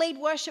they're going to lead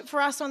worship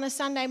for us on the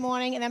Sunday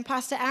morning, and then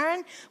Pastor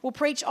Aaron will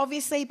preach,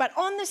 obviously. But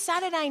on the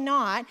Saturday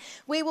night,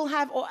 we will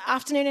have, or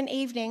afternoon and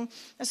evening,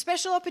 a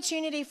special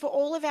opportunity for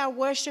all of our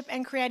worship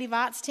and creative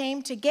arts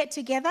team to get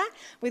together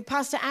with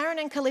Pastor Aaron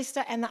and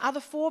Callista and the other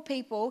 4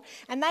 people,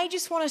 and they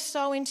just want to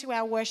sow into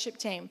our worship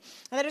team.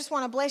 And they just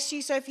want to bless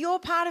you. So if you're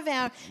part of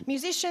our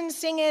musicians,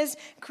 singers,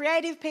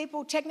 creative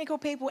people, technical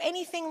people,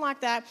 anything like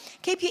that,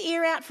 keep your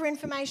ear out for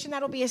information.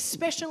 That'll be a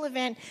special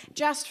event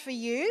just for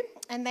you,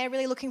 and they're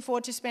really looking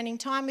forward to spending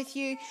time with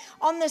you.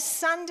 On the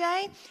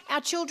Sunday,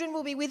 our children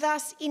will be with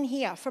us in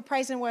here for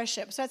praise and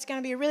worship. So it's going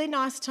to be a really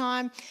nice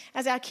time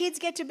as our kids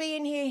get to be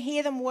in here,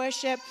 hear them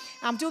worship,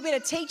 do a bit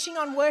of teaching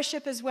on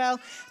worship as well.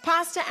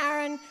 Pastor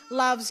Aaron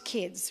loves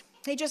kids.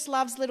 He just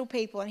loves little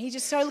people, and he's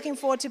just so looking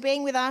forward to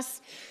being with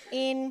us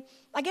in,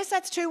 I guess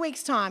that's 2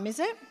 weeks' time, is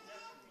it?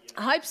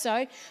 I hope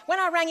so. When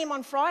I rang him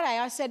on Friday,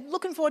 I said,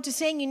 looking forward to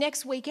seeing you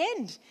next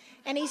weekend.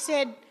 And he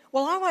said,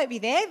 well, I won't be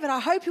there, but I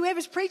hope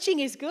whoever's preaching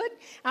is good.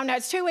 No,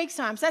 it's 2 weeks'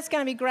 time, so that's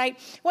going to be great.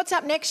 What's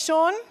up next,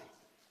 Sean?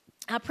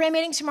 Our prayer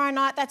meeting tomorrow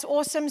night. That's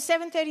awesome,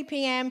 7:30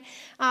 p.m.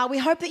 We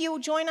hope that you will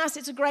join us.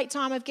 It's a great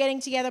time of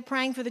getting together,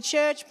 praying for the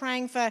church,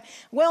 praying for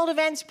world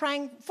events,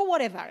 praying for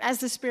whatever, as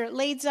the Spirit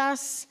leads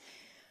us.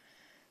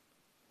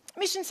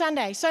 Mission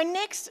Sunday. So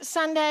next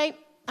Sunday...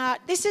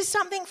 this is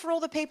something for all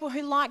the people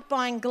who like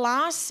buying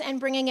glass and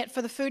bringing it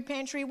for the food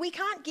pantry. We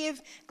can't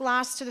give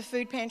glass to the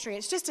food pantry.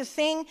 It's just a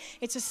thing.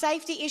 It's a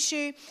safety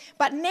issue.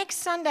 But next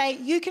Sunday,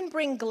 you can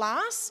bring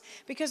glass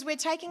because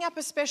we're taking up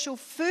a special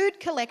food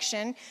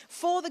collection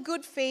for the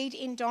Good Feed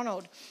in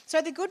Donald.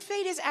 So the Good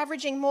Feed is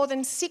averaging more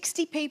than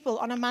 60 people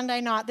on a Monday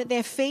night that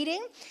they're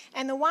feeding.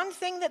 And the one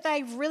thing that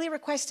they've really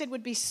requested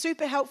would be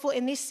super helpful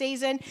in this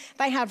season,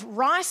 they have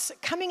rice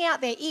coming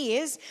out their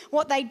ears.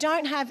 What they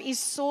don't have is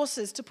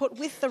sauces to put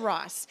with with the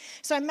rice.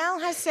 So Mel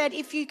has said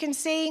if you can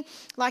see,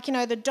 like,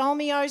 the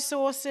Dolmio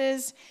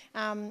sauces,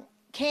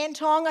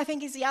 Cantong, I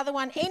think is the other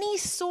one. Any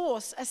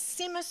sauce, a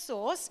simmer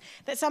sauce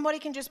that somebody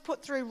can just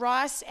put through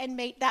rice and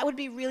meat, that would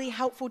be really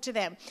helpful to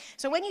them.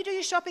 So when you do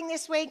your shopping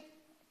this week,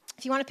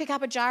 if you want to pick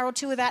up a jar or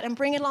two of that and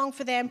bring it along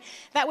for them,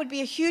 that would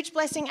be a huge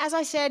blessing. As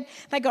I said,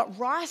 they got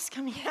rice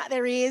coming out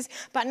their ears,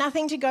 but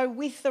nothing to go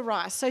with the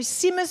rice. So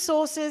simmer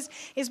sauces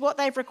is what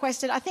they've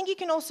requested. I think you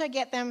can also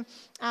get them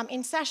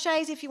in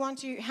sachets if you want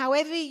to.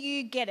 However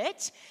you get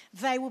it,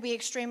 they will be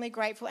extremely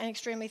grateful and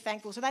extremely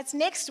thankful. So that's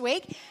next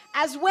week,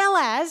 as well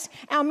as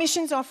our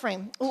missions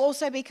offering will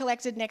also be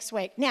collected next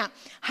week. Now,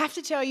 I have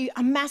to tell you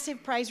a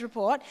massive praise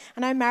report.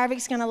 I know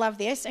Maravic's going to love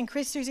this, and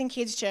Chris, who's in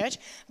Kids Church.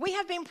 We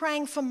have been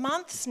praying for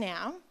months now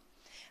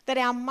that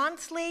our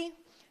monthly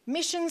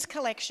missions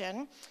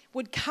collection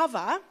would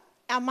cover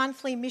our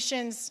monthly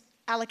missions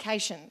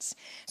allocations.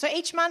 So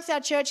each month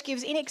our church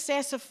gives in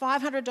excess of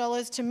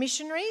 $500 to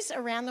missionaries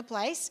around the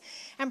place.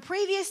 And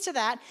previous to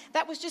that,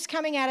 that was just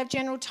coming out of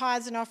general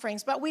tithes and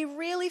offerings. But we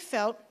really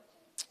felt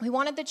we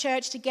wanted the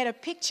church to get a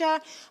picture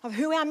of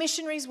who our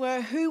missionaries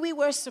were, who we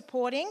were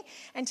supporting,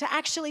 and to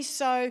actually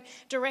sow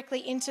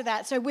directly into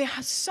that. So we're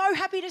so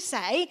happy to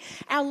say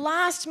our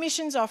last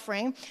missions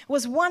offering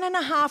was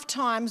 1.5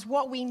 times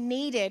what we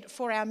needed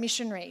for our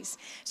missionaries.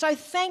 So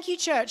thank you,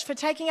 church, for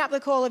taking up the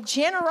call of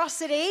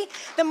generosity.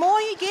 The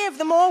more you give,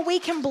 the more we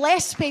can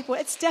bless people.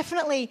 It's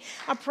definitely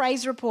a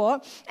praise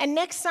report. And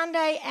next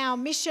Sunday, our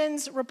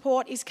missions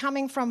report is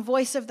coming from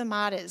Voice of the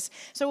Martyrs.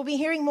 So we'll be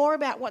hearing more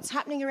about what's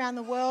happening around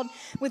the world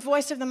with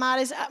Voice of the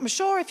Martyrs. I'm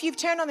sure if you've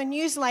turned on the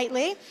news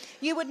lately,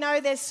 you would know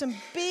there's some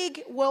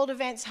big world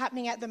events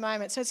happening at the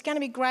moment. So it's going to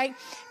be great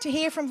to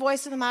hear from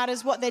Voice of the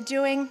Martyrs what they're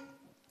doing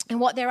and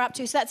what they're up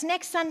to. So that's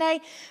next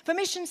Sunday for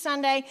Mission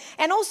Sunday.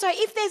 And also,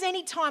 if there's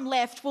any time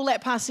left, we'll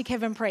let Pastor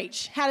Kevin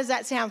preach. How does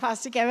that sound,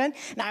 Pastor Kevin?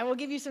 No, we'll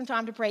give you some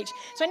time to preach.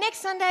 So next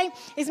Sunday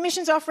is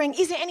missions offering.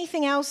 Is there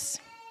anything else?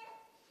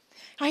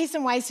 Here's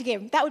some ways to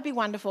give. That would be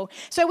wonderful.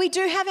 So we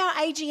do have our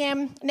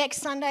AGM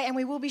next Sunday, and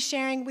we will be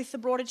sharing with the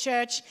broader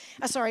church,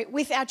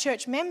 with our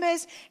church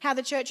members, how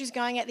the church is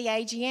going at the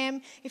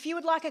AGM. If you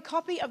would like a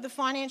copy of the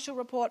financial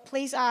report,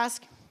 please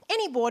ask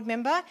any board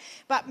member,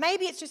 but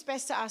maybe it's just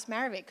best to ask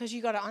Maravik because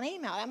you got it on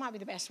email. That might be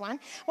the best one.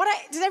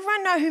 Does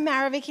everyone know who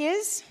Maravik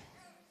is?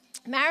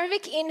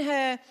 Maravik, in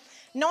her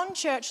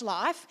non-church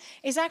life,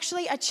 is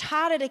actually a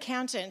chartered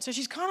accountant. So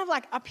she's kind of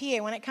like up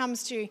here when it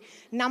comes to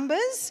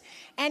numbers.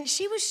 And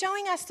she was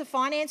showing us the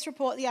finance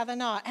report the other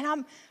night.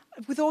 And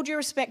with all due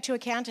respect to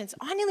accountants,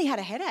 I nearly had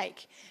a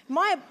headache.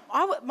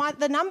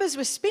 The numbers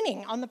were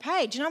spinning on the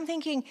page, and I'm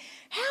thinking,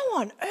 how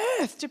on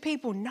earth do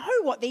people know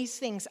what these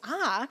things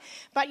are?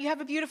 But you have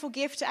a beautiful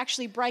gift to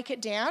actually break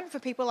it down for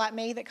people like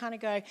me that kind of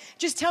go,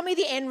 just tell me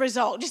the end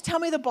result, just tell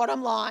me the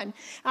bottom line.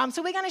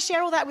 So we're going to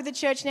share all that with the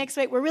church next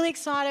week. We're really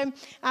excited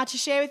to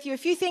share with you a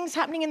few things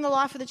happening in the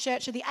life of the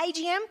church. So the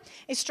AGM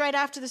is straight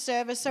after the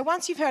service. So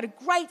once you've heard a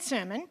great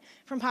sermon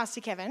from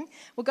Pastor Kevin,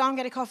 we'll go and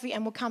get a coffee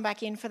and we'll come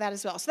back in for that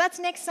as well. So that's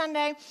next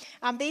Sunday.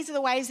 These are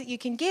the ways that you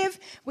can give.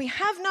 We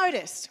have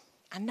noticed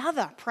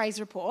another praise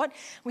report.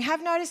 We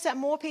have noticed that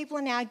more people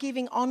are now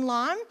giving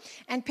online,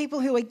 and people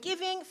who are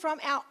giving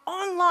from our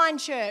online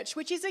church,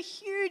 which is a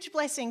huge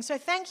blessing. So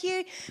thank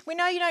you. We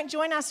know you don't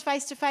join us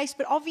face to face,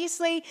 but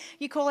obviously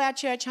you call our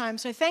church home.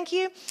 So thank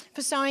you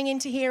for sowing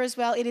into here as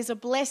well. It is a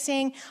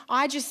blessing.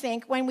 I just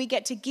think when we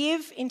get to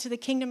give into the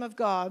kingdom of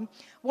God,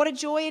 what a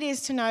joy it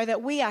is to know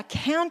that we are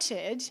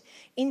counted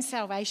in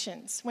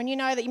salvations. When you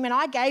know that,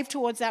 I gave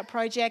towards that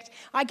project,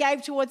 I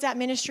gave towards that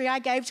ministry, I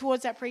gave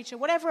towards that preacher,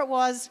 whatever it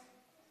was.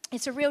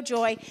 It's a real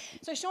joy.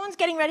 So Sean's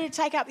getting ready to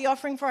take up the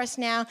offering for us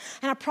now.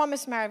 And I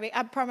promise,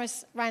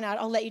 Reynard,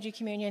 I'll let you do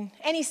communion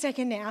any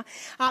second now.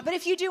 But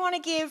if you do want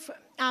to give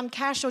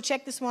cash or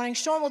check this morning,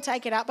 Sean will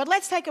take it up. But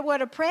let's take a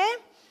word of prayer,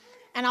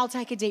 and I'll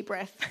take a deep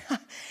breath.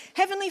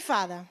 Heavenly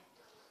Father,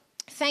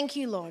 thank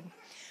you, Lord,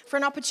 for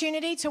an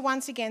opportunity to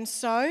once again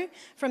sow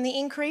from the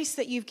increase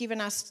that you've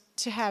given us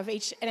to have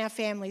each in our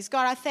families.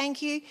 God, I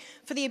thank you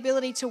for the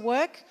ability to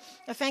work.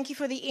 I thank you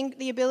for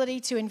the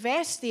ability to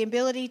invest, the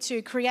ability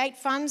to create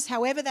funds,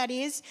 however that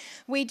is,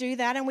 we do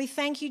that. And we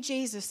thank you,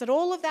 Jesus, that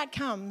all of that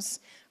comes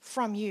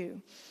from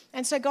you.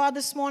 And so, God,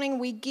 this morning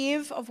we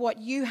give of what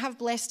you have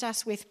blessed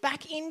us with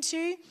back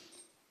into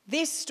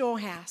this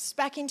storehouse,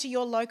 back into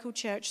your local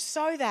church,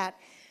 so that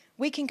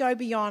we can go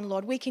beyond,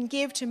 Lord. We can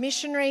give to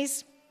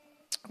missionaries.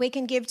 We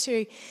can give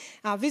to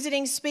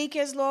visiting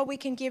speakers, Lord. We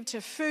can give to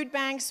food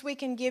banks. We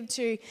can give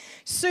to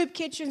soup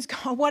kitchens,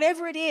 God,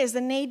 whatever it is, the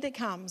need that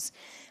comes.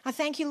 I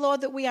thank you,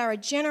 Lord, that we are a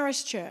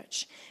generous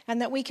church and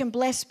that we can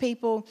bless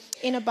people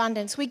in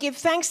abundance. We give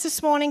thanks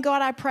this morning,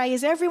 God, I pray,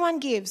 as everyone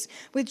gives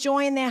with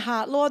joy in their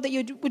heart, Lord, that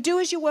you would do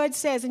as your word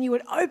says and you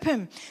would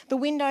open the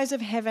windows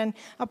of heaven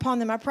upon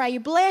them. I pray you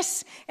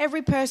bless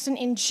every person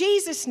in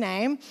Jesus'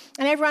 name.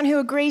 And everyone who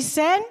agrees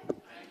said,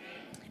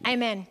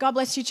 Amen. God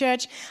bless you,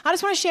 church. I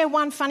just want to share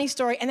one funny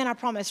story, and then I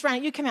promise,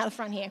 Ryan, you come out the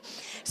front here.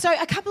 So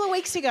a couple of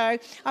weeks ago,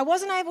 I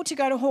wasn't able to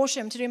go to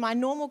Horsham to do my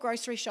normal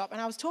grocery shop,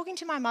 and I was talking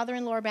to my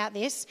mother-in-law about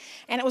this,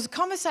 and it was a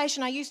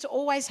conversation I used to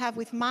always have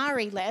with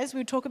Mari, Les.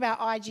 We would talk about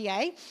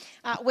IGA,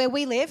 where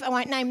we live. I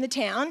won't name the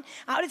town,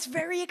 but it's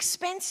very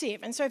expensive.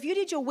 And so if you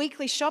did your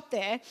weekly shop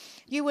there,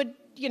 you would,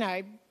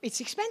 it's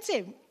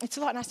expensive. It's a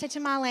lot. And I said to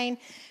Marlene,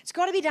 it's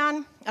got to be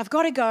done. I've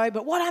got to go.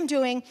 But what I'm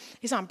doing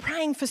is I'm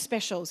praying for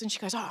specials. And she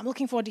goes, I'm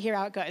looking forward to hear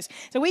how it goes.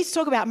 So we used to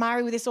talk about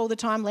Mari with this all the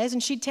time, Les,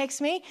 and she'd text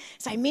me,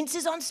 say, mince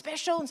is on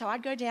special. And so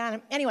I'd go down.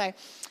 And anyway,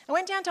 I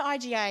went down to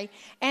IGA,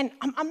 and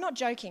I'm not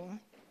joking.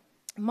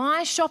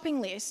 My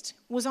shopping list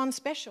was on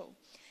special.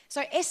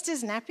 So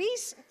Esther's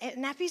nappies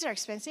are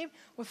expensive,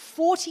 were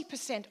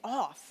 40%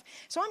 off.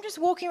 So I'm just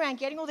walking around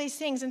getting all these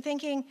things and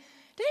thinking,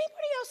 did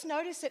anybody else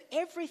notice that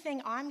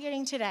everything I'm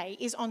getting today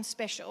is on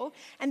special?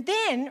 And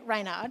then,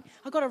 Reynard,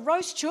 I got a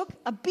roast chook,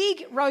 a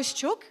big roast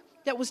chook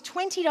that was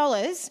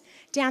 $20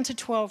 down to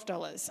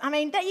 $12. I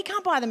mean, you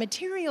can't buy the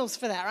materials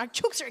for that, right?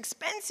 Chooks are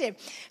expensive.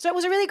 So it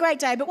was a really great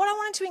day. But what I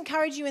wanted to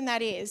encourage you in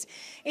that is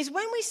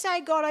when we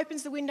say God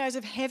opens the windows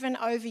of heaven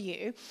over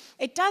you,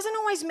 it doesn't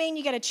always mean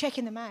you get a check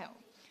in the mail.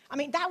 I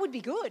mean, that would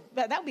be good.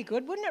 That would be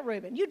good, wouldn't it,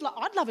 Reuben?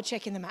 I'd love a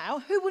check in the mail.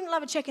 Who wouldn't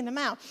love a check in the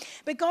mail?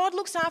 But God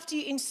looks after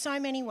you in so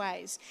many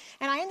ways.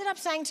 And I ended up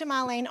saying to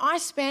Marlene, I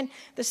spent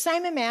the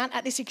same amount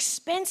at this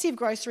expensive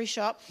grocery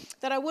shop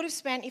that I would have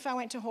spent if I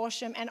went to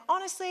Horsham. And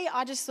honestly,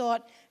 I just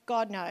thought,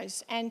 God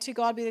knows. And to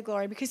God be the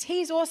glory, because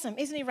he's awesome,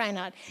 isn't he,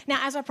 Reynard? Now,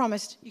 as I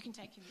promised, you can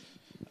take him.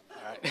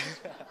 All right.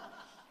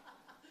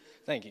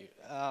 Thank you.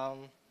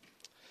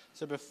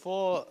 So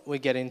before we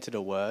get into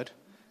the word,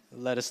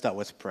 let us start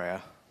with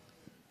prayer.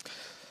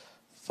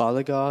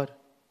 Father God,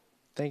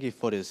 thank you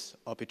for this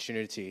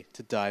opportunity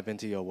to dive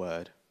into your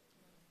word.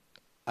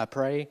 I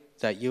pray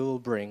that you will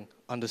bring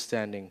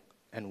understanding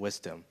and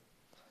wisdom,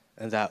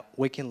 and that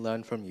we can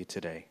learn from you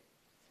today.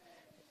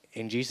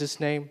 In Jesus'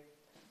 name,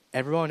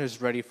 everyone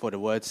who's ready for the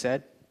word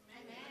said,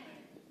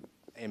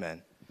 Amen.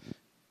 Amen.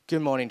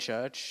 Good morning,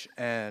 church,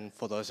 and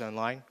for those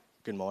online,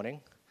 good morning.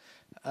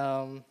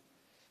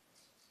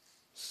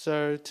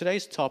 So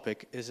today's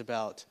topic is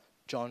about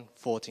John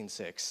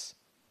 14:6.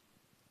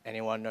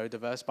 Anyone know the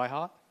verse by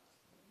heart?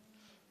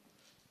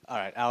 All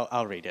right,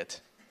 I'll read it.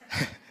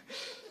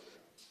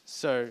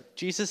 So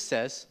Jesus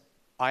says,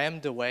 I am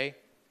the way,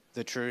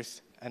 the truth,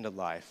 and the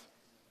life.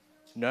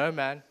 No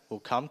man will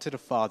come to the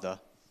Father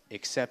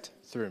except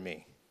through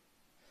me.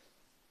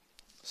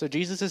 So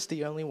Jesus is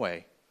the only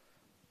way.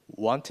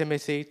 1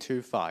 Timothy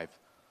 2:5.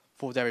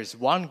 For there is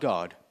one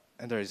God,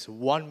 and there is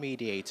one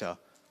mediator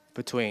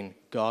between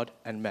God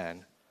and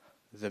man,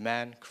 the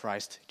man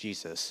Christ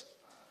Jesus.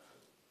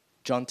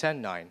 John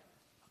 10:9,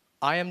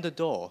 I am the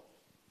door.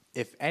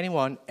 If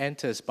anyone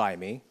enters by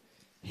me,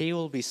 he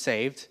will be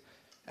saved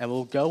and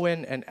will go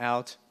in and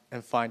out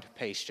and find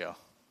pasture.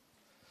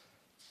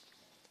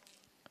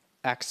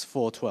 Acts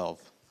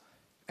 4:12,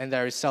 and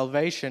there is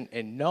salvation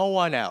in no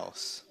one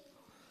else,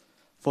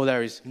 for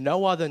there is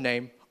no other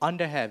name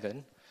under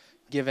heaven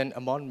given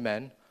among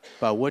men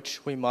by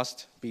which we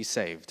must be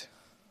saved.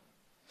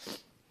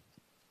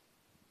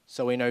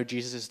 So we know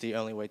Jesus is the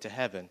only way to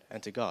heaven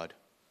and to God,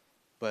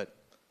 but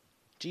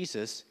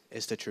Jesus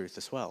is the truth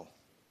as well.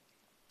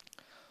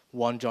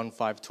 1 John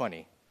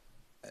 5:20.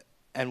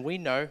 And we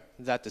know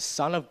that the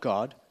Son of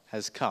God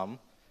has come,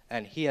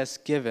 and he has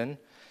given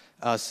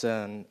us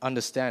an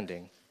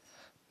understanding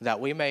that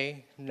we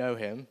may know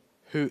him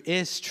who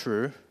is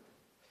true,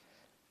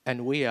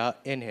 and we are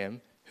in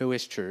him who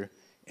is true,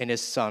 in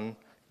his Son,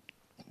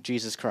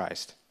 Jesus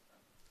Christ.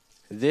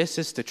 This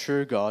is the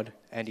true God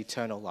and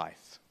eternal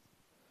life.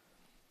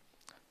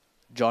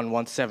 John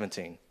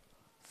 1:17.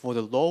 For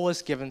the law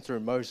was given through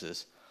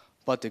Moses,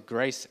 but the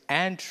grace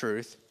and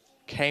truth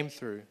came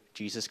through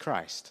Jesus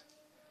Christ.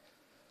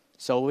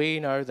 So we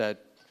know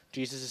that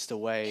Jesus is the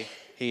way,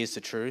 he is the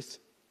truth.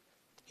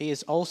 He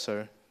is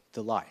also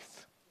the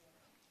life.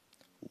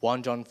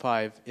 1 John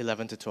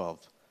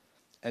 5:11-12.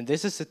 And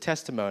this is the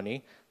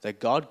testimony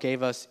that God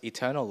gave us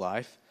eternal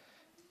life,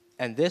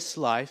 and this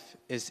life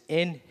is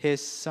in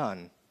his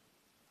Son.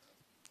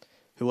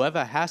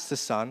 Whoever has the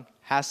Son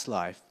has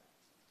life.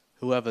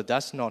 Whoever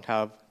does not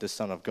have the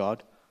Son of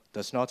God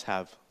does not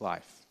have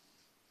life.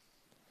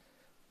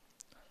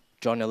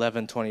 John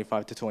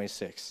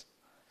 11:25-26.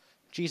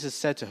 Jesus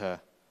said to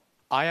her,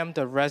 I am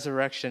the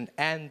resurrection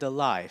and the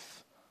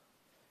life.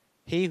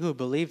 He who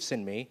believes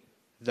in me,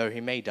 though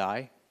he may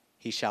die,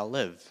 he shall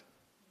live.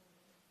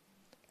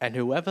 And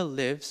whoever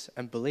lives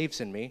and believes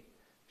in me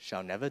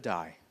shall never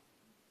die.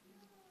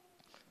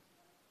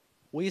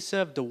 We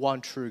serve the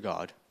one true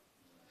God,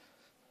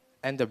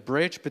 and the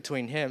bridge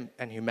between him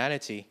and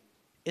humanity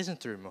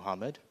isn't through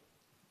Muhammad.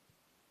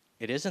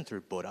 It isn't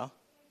through Buddha.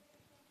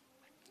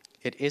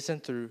 It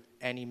isn't through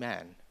any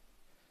man.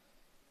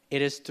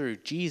 It is through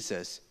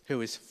Jesus, who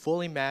is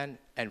fully man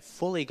and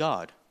fully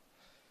God.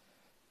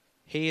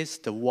 He is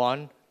the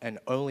one and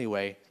only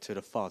way to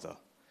the Father.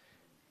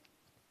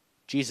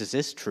 Jesus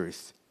is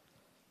truth.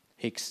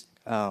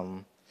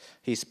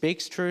 He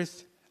speaks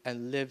truth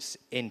and lives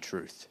in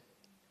truth.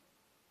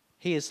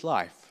 He is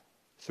life.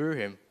 Through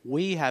him,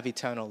 we have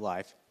eternal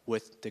life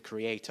with the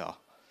Creator.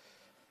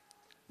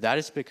 That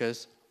is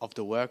because of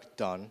the work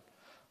done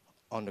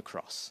on the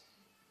cross.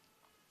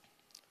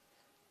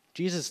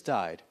 Jesus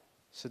died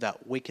so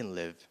that we can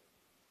live.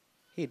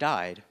 He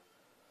died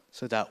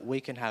so that we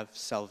can have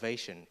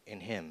salvation in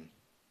him.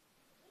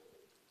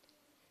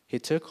 He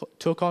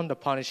took on the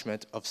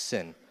punishment of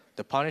sin,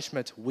 the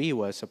punishment we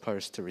were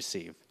supposed to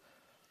receive.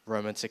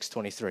 Romans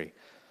 6:23.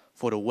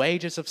 For the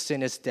wages of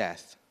sin is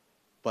death,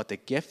 but the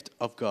gift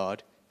of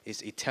God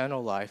is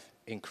eternal life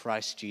in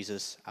Christ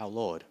Jesus our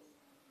Lord.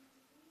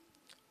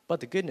 But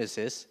the good news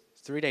is,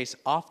 3 days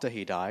after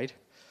he died,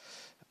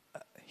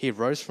 he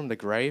rose from the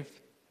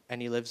grave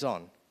and he lives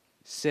on,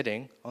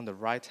 sitting on the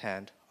right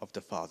hand of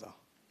the Father.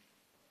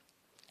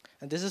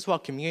 And this is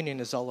what communion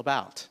is all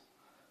about.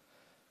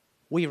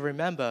 We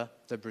remember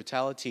the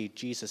brutality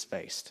Jesus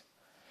faced.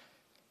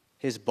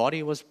 His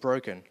body was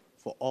broken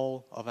for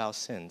all of our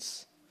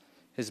sins.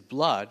 His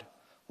blood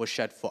was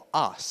shed for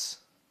us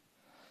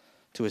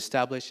to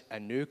establish a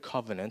new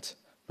covenant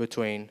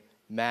between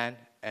man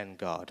and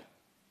God.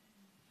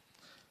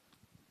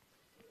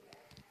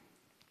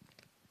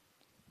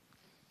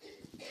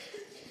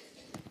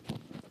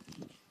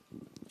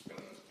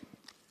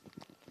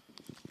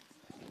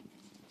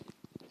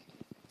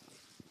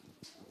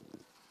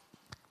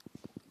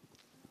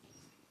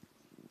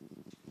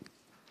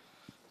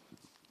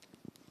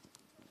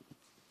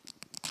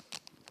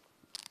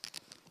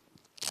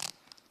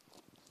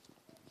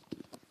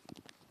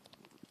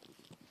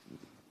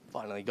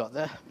 Finally got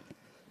there.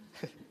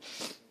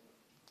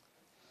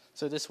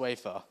 So this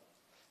wafer,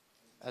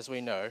 as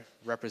we know,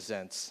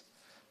 represents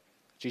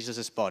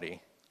Jesus'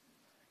 body,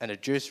 and the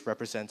juice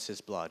represents his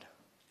blood.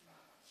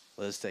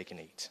 Let us take and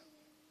eat.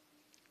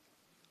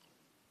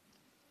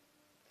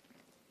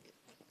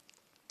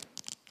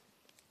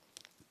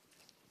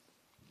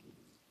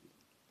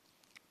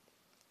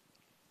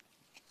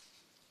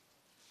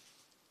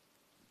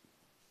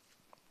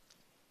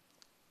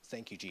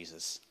 Thank you,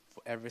 Jesus,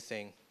 for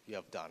everything you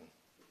have done.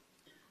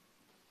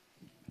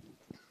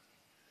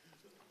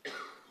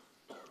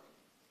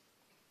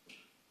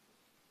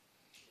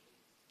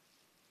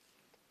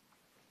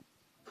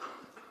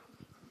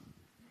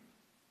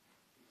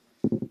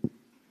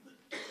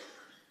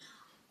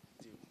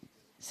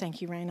 Thank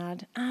you,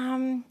 Reynard. Do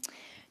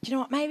you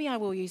know what? Maybe I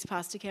will use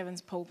Pastor Kevin's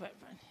pulpit,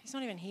 but he's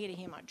not even here to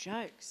hear my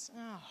jokes.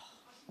 Oh,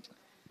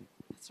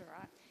 that's all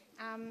right.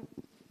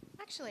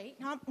 Actually,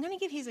 no, I'm going to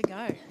give his a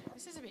go.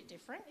 This is a bit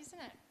different, isn't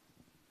it?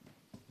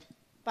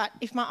 But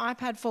if my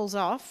iPad falls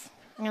off,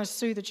 I'm going to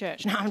sue the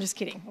church. No, I'm just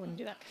kidding. I wouldn't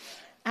do that.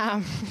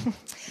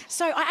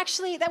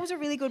 That was a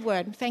really good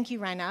word. Thank you,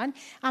 Reynard.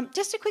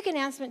 Just a quick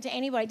announcement to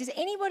anybody. Does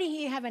anybody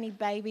here have any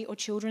baby or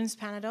children's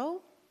Panadol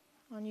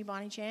on you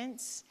by any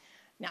chance?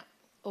 No,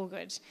 all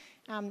good.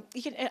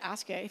 You can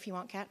ask her if you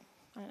want, Kat.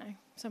 I don't know.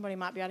 Somebody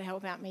might be able to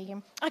help out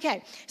Megan.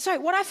 Okay, so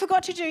what I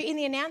forgot to do in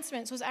the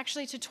announcements was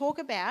actually to talk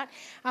about,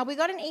 we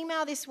got an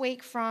email this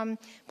week from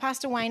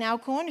Pastor Wayne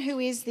Alcorn, who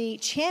is the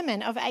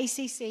chairman of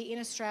ACC in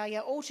Australia,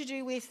 all to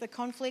do with the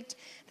conflict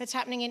that's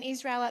happening in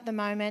Israel at the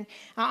moment.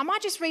 I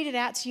might just read it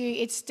out to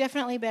you. It's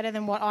definitely better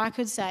than what I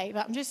could say,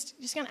 but I'm just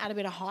going to add a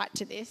bit of height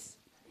to this.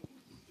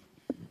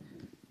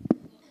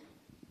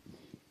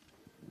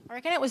 I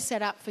reckon it was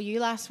set up for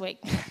you last week.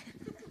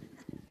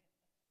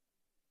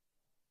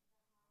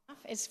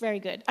 It's very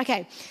good.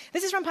 Okay,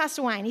 this is from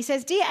Pastor Wayne. He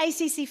says, Dear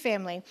ACC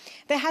family,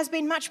 there has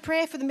been much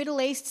prayer for the Middle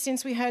East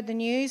since we heard the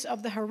news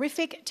of the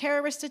horrific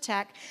terrorist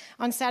attack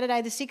on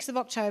Saturday, the 6th of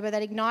October,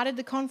 that ignited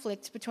the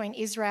conflict between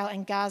Israel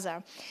and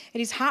Gaza.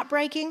 It is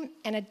heartbreaking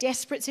and a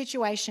desperate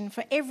situation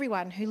for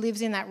everyone who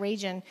lives in that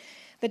region.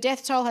 The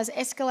death toll has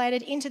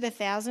escalated into the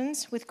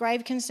thousands, with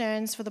grave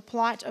concerns for the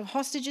plight of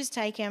hostages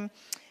taken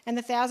and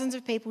the thousands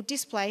of people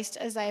displaced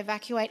as they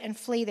evacuate and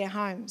flee their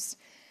homes.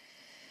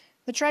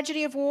 The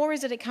tragedy of war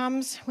is that it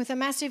comes with a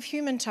massive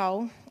human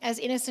toll as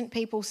innocent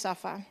people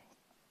suffer.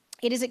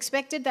 It is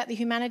expected that the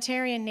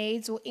humanitarian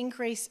needs will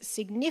increase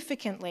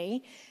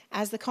significantly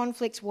as the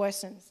conflict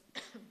worsens.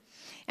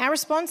 Our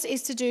response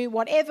is to do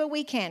whatever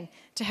we can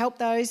to help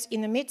those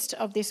in the midst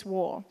of this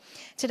war.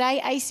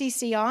 Today,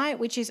 ACCI,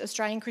 which is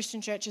Australian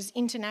Christian Churches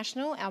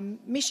International, our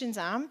missions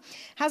arm,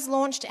 has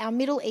launched our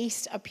Middle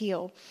East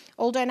appeal.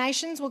 All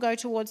donations will go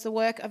towards the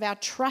work of our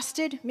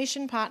trusted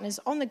mission partners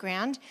on the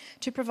ground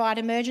to provide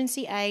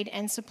emergency aid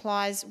and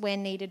supplies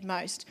when needed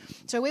most.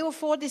 So we will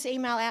forward this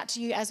email out to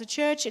you as a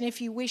church, and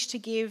if you wish to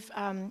give,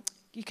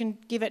 you can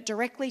give it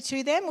directly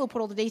to them. We'll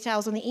put all the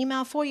details on the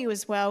email for you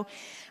as well.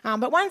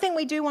 But one thing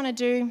we do want to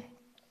do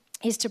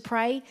is to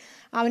pray.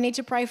 We need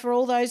to pray for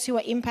all those who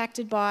are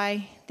impacted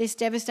by this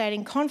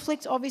devastating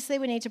conflict. Obviously,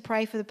 we need to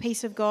pray for the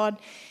peace of God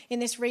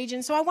in this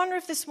region. So I wonder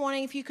if this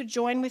morning, if you could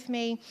join with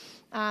me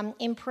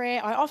in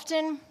prayer.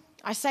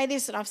 I say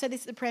this, and I've said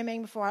this at the prayer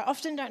meeting before, I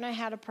often don't know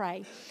how to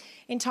pray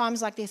in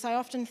times like this. I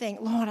often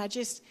think, Lord,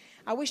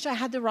 I wish I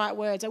had the right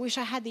words. I wish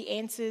I had the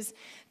answers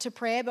to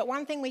prayer. But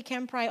one thing we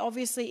can pray,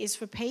 obviously, is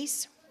for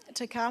peace.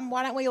 to come,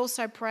 why don't we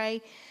also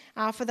pray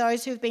for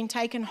those who've been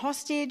taken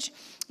hostage?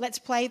 Let's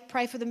pray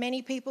for the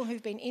many people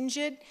who've been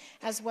injured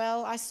as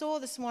well. I saw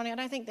this morning, I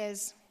don't think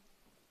there's,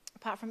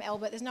 apart from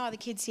Albert, there's no other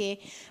kids here.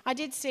 I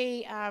did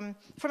see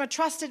from a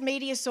trusted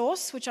media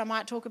source, which I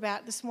might talk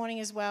about this morning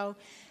as well,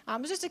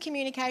 it was just a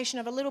communication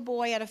of a little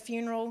boy at a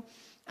funeral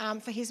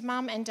for his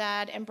mum and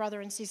dad and brother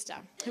and sister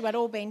who had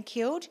all been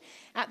killed.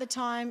 At the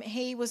time,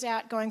 he was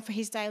out going for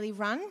his daily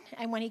run,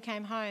 and when he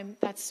came home,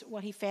 that's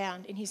what he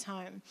found in his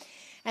home.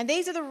 And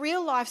these are the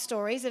real life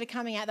stories that are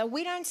coming out that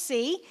we don't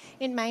see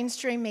in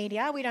mainstream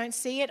media. We don't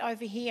see it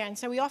over here, and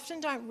so we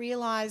often don't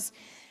realise,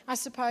 I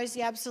suppose,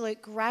 the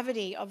absolute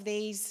gravity of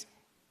these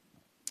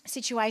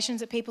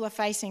situations that people are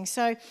facing.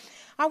 So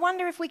I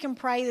wonder if we can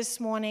pray this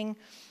morning.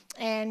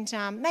 And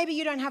maybe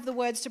you don't have the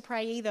words to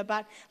pray either,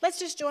 but let's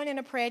just join in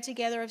a prayer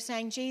together of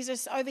saying,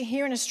 Jesus, over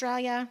here in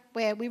Australia,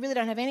 where we really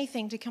don't have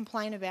anything to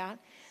complain about,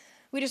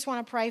 we just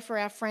want to pray for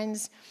our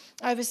friends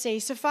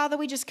overseas. So, Father,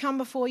 we just come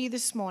before you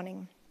this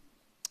morning.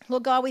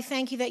 Lord God, we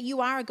thank you that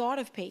you are a God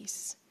of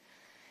peace.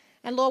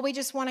 And Lord, we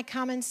just want to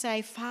come and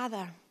say,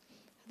 Father,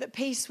 that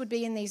peace would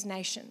be in these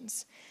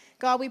nations.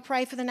 God, we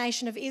pray for the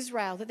nation of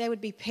Israel, that there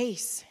would be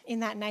peace in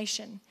that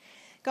nation.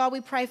 God,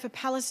 we pray for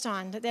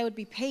Palestine, that there would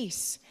be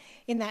peace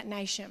in that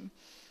nation.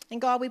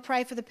 And God, we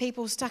pray for the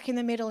people stuck in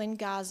the middle in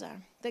Gaza,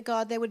 that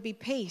God, there would be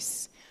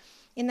peace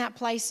in that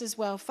place as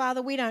well.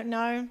 Father, we don't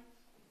know,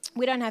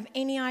 we don't have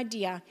any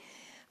idea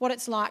what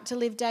it's like to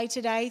live day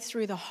to day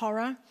through the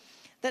horror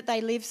that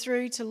they live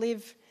through, to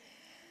live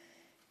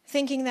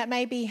thinking that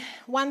maybe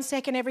 1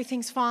 second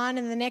everything's fine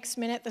and the next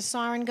minute the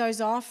siren goes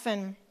off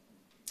and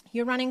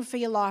you're running for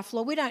your life.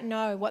 Lord, we don't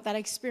know what that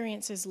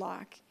experience is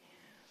like.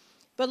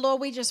 But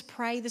Lord, we just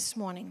pray this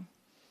morning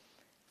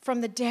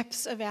from the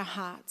depths of our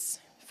hearts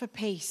for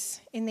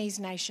peace in these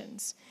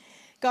nations.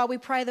 God, we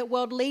pray that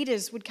world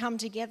leaders would come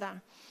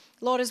together.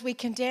 Lord, as we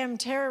condemn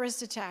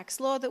terrorist attacks,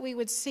 Lord, that we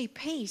would see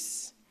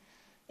peace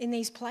in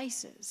these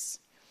places.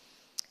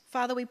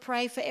 Father, we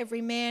pray for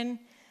every man,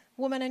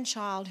 woman and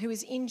child who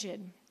is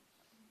injured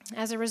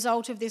as a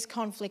result of this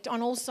conflict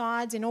on all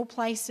sides, in all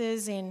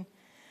places, in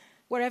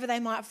wherever they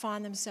might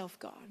find themselves,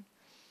 God.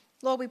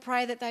 Lord, we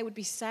pray that they would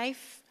be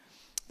safe,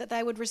 that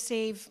they would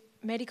receive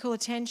medical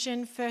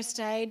attention, first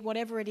aid,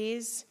 whatever it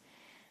is,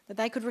 that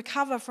they could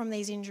recover from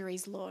these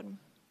injuries, Lord.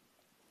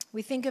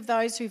 We think of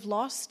those who've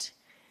lost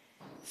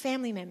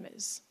family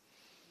members.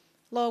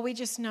 Lord, we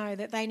just know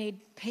that they need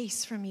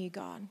peace from you,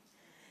 God.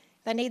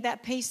 They need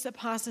that peace that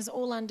passes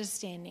all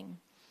understanding,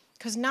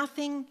 because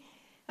nothing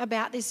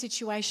about this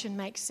situation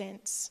makes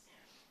sense.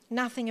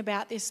 Nothing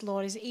about this,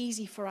 Lord, is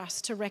easy for us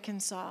to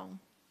reconcile.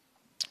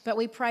 But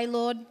we pray,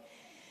 Lord,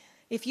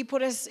 if you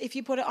put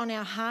it on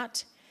our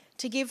heart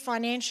to give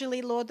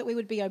financially, Lord, that we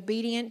would be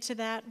obedient to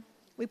that.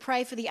 We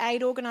pray for the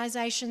aid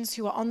organisations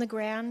who are on the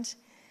ground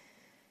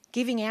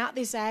giving out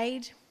this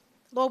aid.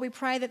 Lord, we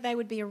pray that they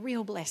would be a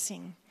real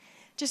blessing,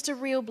 just a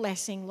real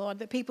blessing, Lord,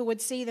 that people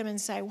would see them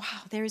and say,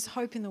 wow, there is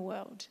hope in the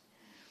world.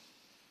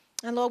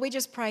 And Lord, we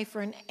just pray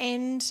for an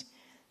end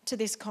to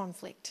this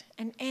conflict,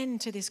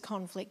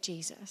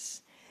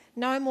 Jesus.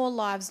 No more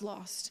lives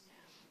lost,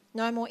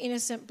 no more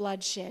innocent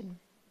bloodshed.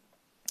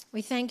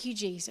 We thank you,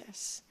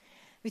 Jesus.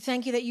 We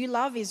thank you that you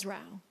love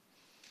Israel.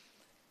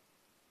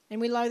 And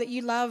we know that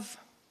you love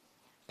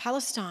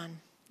Palestine.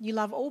 You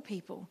love all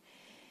people.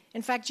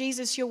 In fact,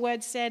 Jesus, your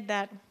word said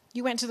that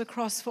you went to the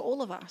cross for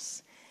all of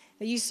us,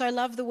 that you so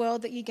loved the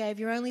world that you gave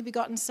your only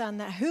begotten Son,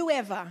 that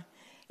whoever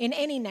in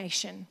any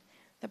nation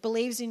that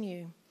believes in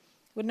you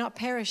would not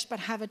perish but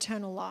have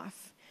eternal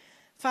life.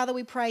 Father,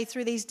 we pray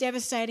through these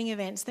devastating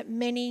events that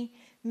many,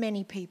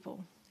 many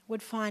people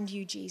would find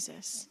you,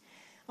 Jesus,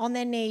 on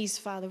their knees,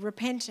 Father,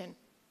 repentant,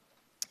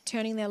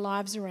 turning their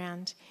lives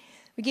around.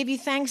 We give you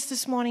thanks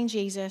this morning,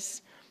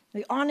 Jesus.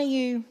 We honour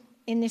you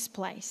in this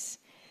place.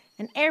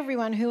 And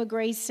everyone who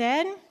agrees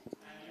said, Amen.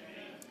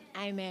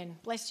 Amen.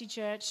 Bless you,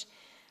 church.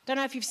 Don't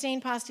know if you've seen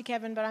Pastor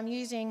Kevin, but I'm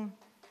using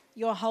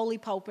your holy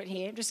pulpit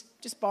here,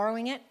 just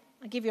borrowing it.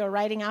 I'll give you a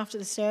rating after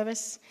the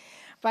service.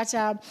 But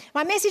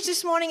my message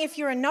this morning, if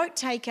you're a note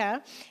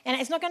taker, and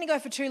it's not going to go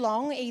for too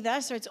long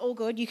either, so it's all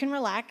good, you can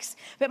relax.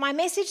 But my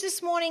message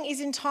this morning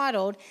is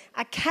entitled,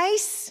 A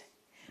Case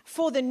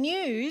for the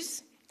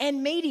News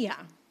and Media.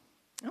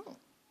 Oh,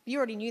 you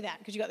already knew that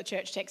because you got the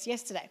church text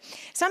yesterday.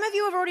 Some of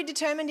you have already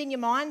determined in your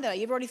mind, though.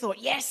 You've already thought,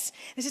 yes,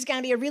 this is going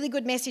to be a really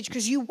good message,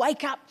 because you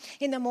wake up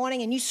in the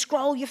morning and you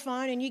scroll your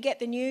phone and you get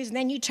the news, and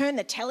then you turn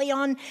the telly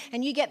on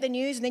and you get the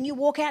news, and then you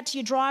walk out to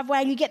your driveway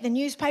and you get the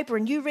newspaper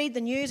and you read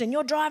the news, and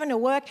you're driving to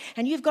work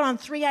and you've got on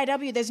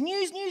 3AW. There's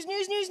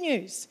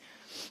news.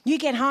 You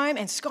get home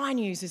and Sky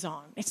News is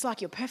on. It's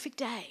like your perfect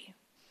day.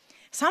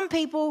 Some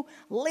people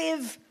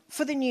live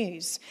for the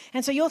news.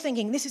 And so you're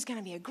thinking, this is going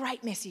to be a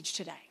great message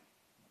today.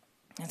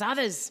 There's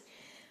others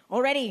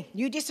already,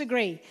 you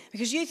disagree,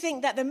 because you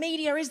think that the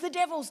media is the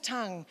devil's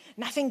tongue.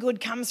 Nothing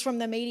good comes from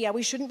the media.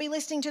 We shouldn't be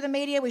listening to the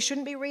media. We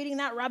shouldn't be reading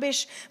that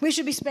rubbish. We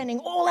should be spending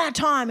all our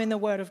time in the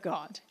Word of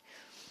God.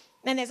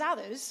 And there's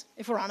others,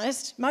 if we're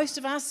honest. Most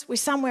of us, we're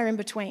somewhere in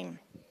between.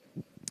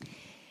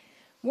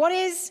 What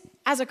is,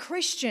 as a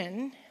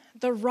Christian,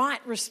 the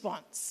right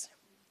response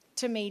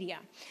to media?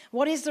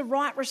 What is the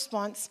right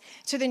response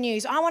to the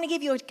news? I want to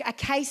give you a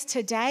case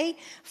today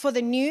for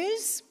the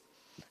news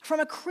from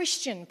a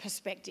Christian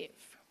perspective.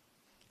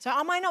 So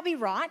I might not be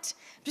right,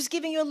 I'm just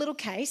giving you a little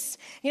case.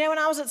 You know, when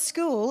I was at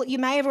school, you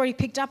may have already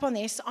picked up on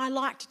this, I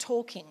liked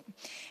talking.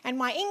 And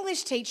my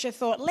English teacher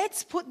thought,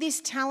 let's put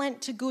this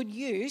talent to good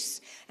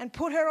use and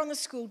put her on the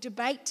school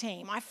debate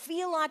team. I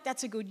feel like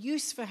that's a good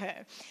use for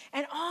her.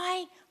 And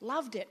I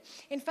loved it.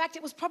 In fact,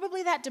 it was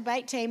probably that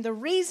debate team, the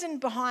reason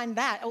behind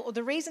that, or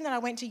the reason that I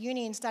went to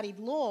uni and studied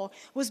law,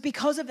 was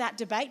because of that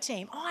debate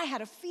team. I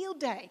had a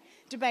field day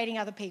debating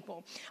other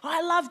people.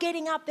 I loved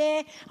getting up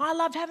there. I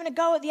loved having a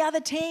go at the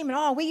other team.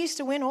 And we used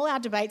to win all our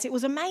debates. It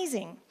was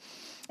amazing.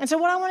 And so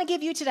what I want to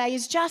give you today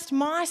is just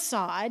my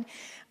side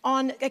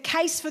on a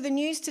case for the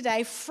news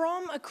today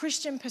from a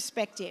Christian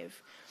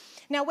perspective.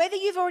 Now, whether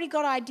you've already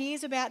got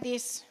ideas about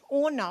this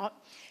or not,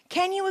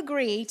 can you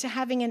agree to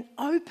having an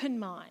open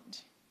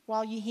mind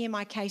while you hear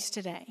my case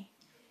today?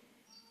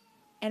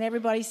 And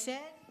everybody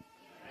said,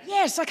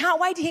 yes, I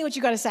can't wait to hear what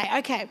you've got to say.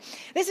 Okay,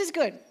 this is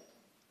good.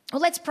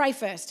 Well, let's pray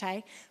first,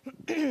 hey?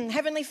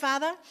 Heavenly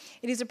Father,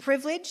 it is a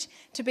privilege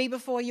to be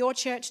before your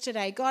church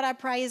today. God, I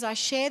pray as I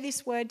share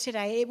this word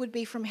today, it would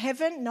be from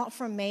heaven, not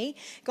from me.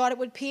 God, it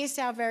would pierce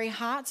our very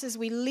hearts as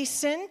we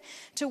listen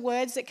to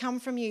words that come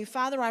from you.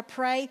 Father, I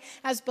pray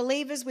as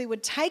believers we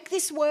would take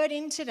this word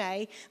in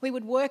today, we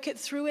would work it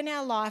through in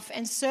our life,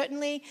 and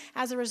certainly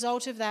as a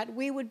result of that,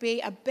 we would be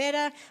a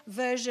better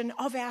version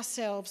of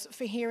ourselves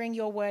for hearing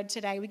your word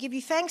today. We give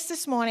you thanks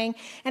this morning,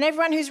 and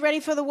everyone who's ready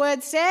for the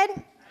word said,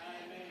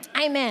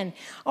 Amen.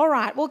 All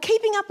right. Well,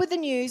 keeping up with the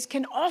news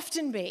can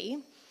often be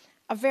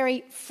a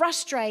very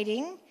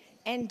frustrating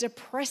and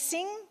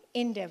depressing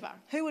endeavour.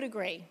 Who would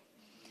agree?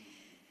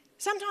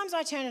 Sometimes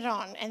I turn it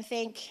on and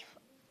think,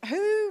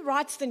 who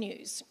writes the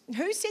news?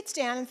 Who sits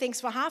down and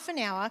thinks for half an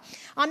hour,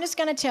 I'm just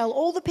going to tell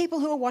all the people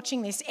who are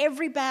watching this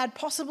every bad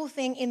possible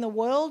thing in the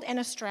world and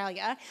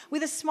Australia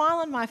with a smile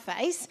on my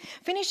face,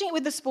 finishing it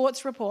with the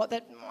sports report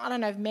that, I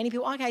don't know if many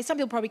people, okay, some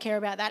people probably care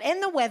about that,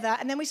 and the weather,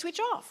 and then we switch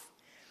off.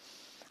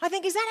 I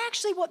think, is that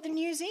actually what the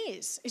news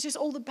is? It's just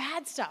all the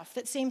bad stuff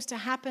that seems to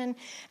happen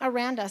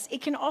around us.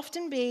 It can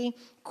often be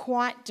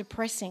quite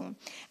depressing.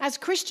 As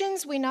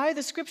Christians, we know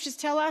the scriptures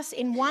tell us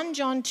in 1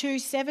 John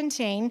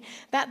 2:17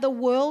 that the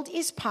world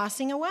is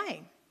passing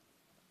away.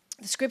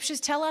 The scriptures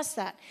tell us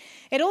that.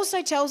 It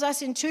also tells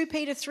us in 2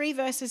 Peter 3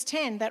 verses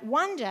 10 that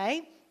one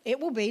day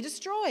it will be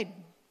destroyed.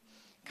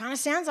 Kind of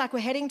sounds like we're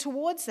heading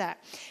towards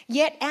that.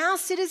 Yet our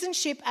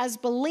citizenship as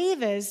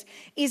believers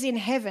is in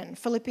heaven,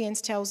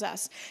 Philippians tells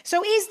us.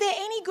 So is there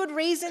any good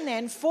reason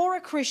then for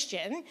a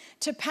Christian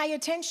to pay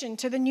attention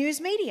to the news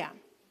media?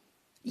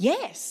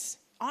 Yes,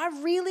 I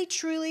really,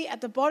 truly, at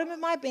the bottom of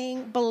my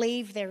being,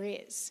 believe there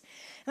is.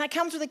 And that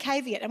comes with a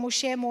caveat, and we'll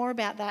share more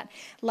about that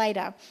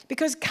later.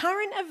 Because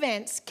current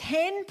events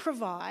can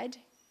provide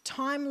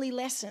timely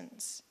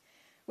lessons,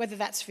 whether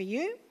that's for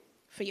you,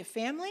 for your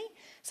family,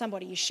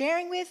 somebody you're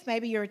sharing with,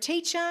 maybe you're a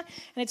teacher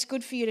and it's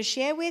good for you to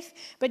share with.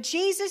 But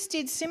Jesus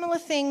did similar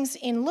things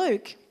in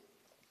Luke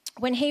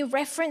when he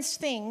referenced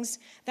things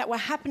that were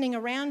happening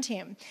around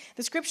him.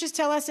 The scriptures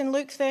tell us in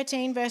Luke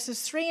 13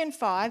 verses 3 and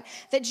 5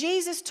 that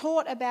Jesus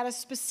taught about a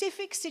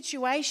specific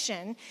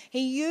situation.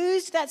 He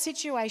used that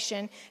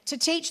situation to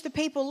teach the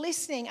people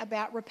listening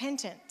about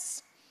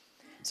repentance.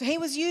 So he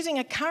was using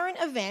a current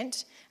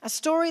event, a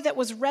story that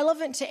was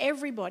relevant to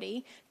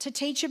everybody, to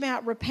teach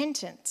about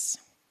repentance.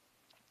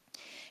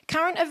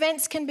 Current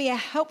events can be a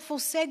helpful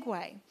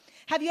segue.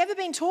 Have you ever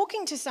been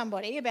talking to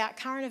somebody about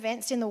current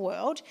events in the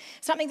world,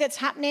 something that's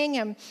happening,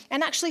 and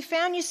actually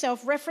found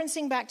yourself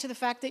referencing back to the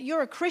fact that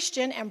you're a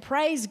Christian and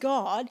praise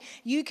God,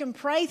 you can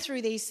pray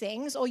through these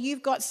things, or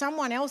you've got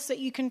someone else that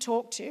you can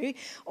talk to,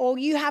 or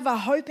you have a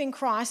hope in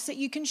Christ that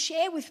you can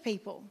share with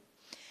people?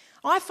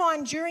 I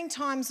find during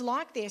times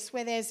like this,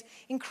 where there's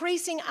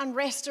increasing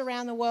unrest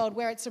around the world,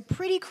 where it's a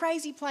pretty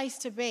crazy place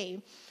to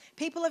be,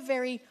 people are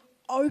very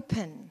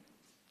open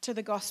to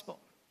the gospel.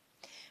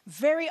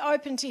 Very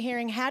open to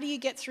hearing, how do you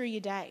get through your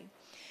day?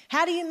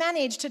 How do you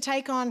manage to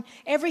take on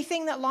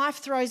everything that life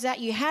throws at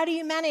you? How do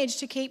you manage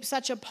to keep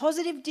such a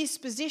positive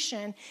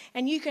disposition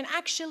and you can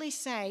actually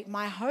say,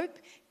 my hope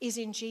is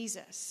in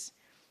Jesus,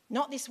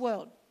 not this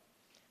world.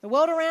 The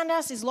world around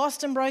us is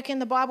lost and broken.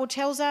 The Bible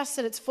tells us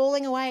that it's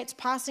falling away, it's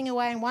passing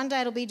away, and one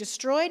day it'll be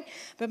destroyed.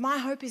 But my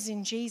hope is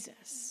in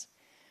Jesus.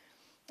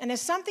 And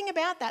there's something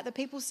about that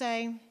people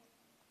say,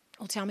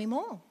 well, tell me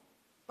more.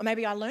 Or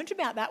maybe I learned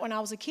about that when I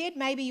was a kid.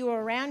 Maybe you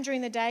were around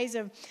during the days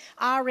of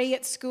RE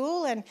at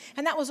school, and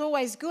that was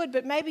always good.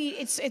 But maybe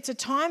it's a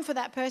time for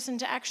that person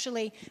to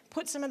actually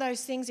put some of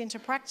those things into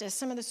practice,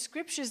 some of the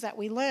scriptures that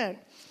we learn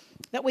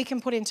that we can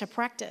put into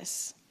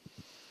practice.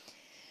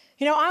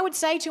 You know, I would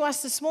say to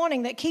us this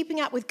morning that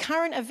keeping up with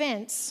current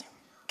events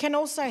can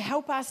also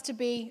help us to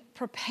be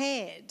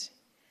prepared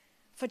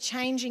for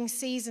changing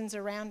seasons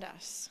around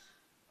us.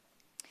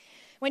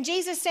 When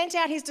Jesus sent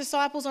out his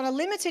disciples on a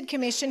limited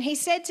commission, he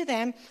said to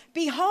them,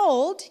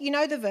 "Behold," you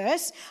know the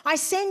verse, "I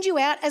send you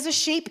out as a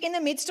sheep in the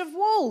midst of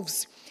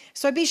wolves.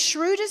 So be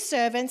shrewd as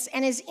servants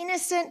and as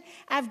innocent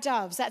as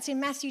doves." That's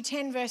in Matthew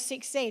 10, verse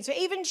 16. So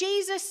even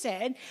Jesus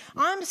said,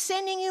 I'm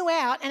sending you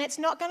out, and it's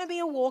not going to be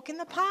a walk in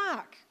the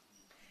park.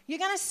 You're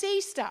going to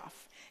see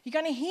stuff. You're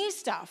going to hear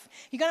stuff.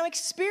 You're going to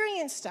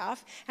experience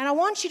stuff. And I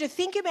want you to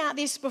think about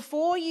this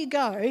before you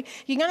go.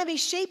 You're going to be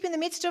sheep in the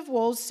midst of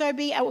wolves. So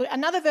be,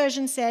 another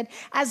version said,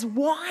 as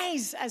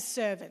wise as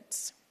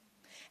servants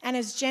and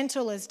as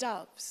gentle as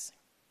doves.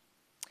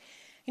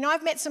 You know,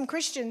 I've met some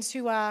Christians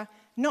who are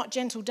not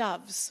gentle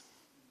doves.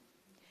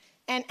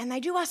 And they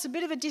do us a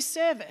bit of a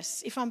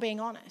disservice, if I'm being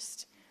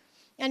honest.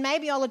 And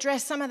maybe I'll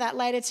address some of that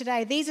later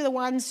today. These are the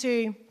ones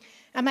who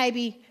are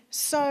maybe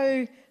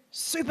so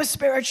super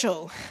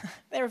spiritual.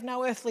 They're of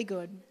no earthly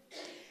good.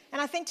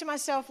 And I think to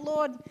myself,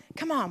 Lord,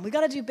 come on, we've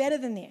got to do better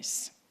than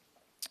this.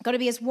 Got to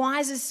be as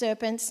wise as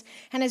serpents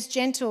and as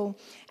gentle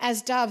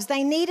as doves.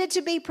 They needed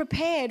to be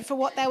prepared for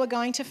what they were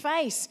going to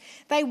face.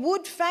 They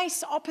would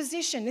face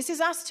opposition. This is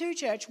us too,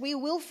 church. We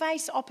will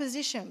face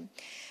opposition.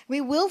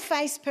 We will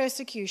face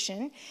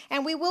persecution,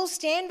 and we will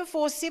stand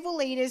before civil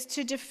leaders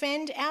to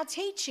defend our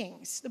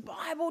teachings. The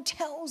Bible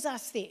tells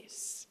us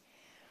this.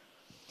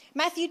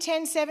 Matthew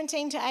 10,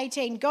 17 to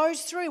 18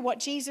 goes through what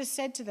Jesus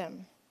said to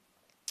them.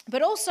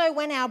 But also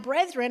when our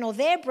brethren, or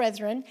their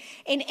brethren,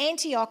 in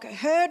Antioch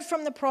heard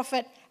from the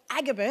prophet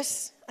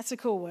Agabus, that's a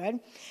cool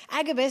word,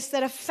 Agabus,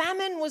 that a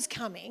famine was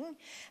coming,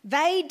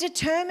 they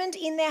determined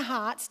in their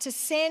hearts to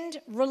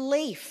send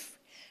relief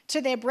to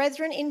their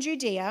brethren in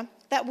Judea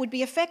that would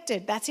be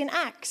affected. That's in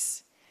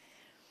Acts.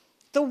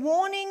 The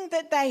warning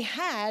that they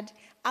had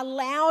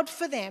allowed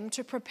for them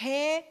to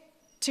prepare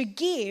to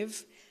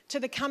give to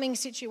the coming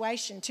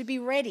situation, to be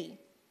ready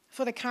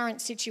for the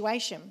current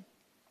situation.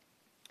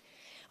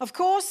 Of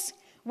course,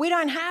 we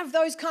don't have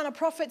those kind of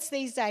prophets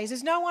these days.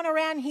 There's no one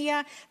around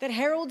here that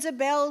heralds a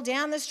bell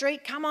down the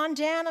street. Come on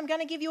down, I'm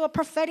going to give you a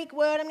prophetic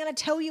word. I'm going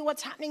to tell you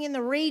what's happening in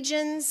the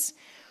regions.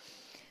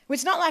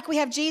 It's not like we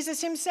have Jesus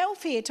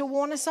himself here to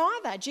warn us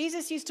either.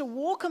 Jesus used to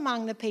walk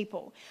among the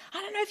people.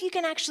 I don't know if you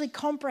can actually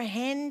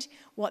comprehend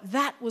what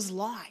that was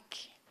like.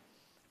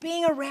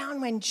 Being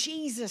around when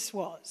Jesus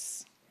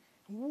was.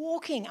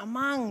 Walking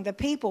among the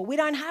people. We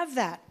don't have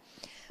that,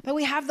 but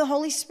we have the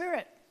Holy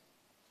Spirit.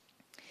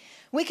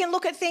 We can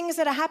look at things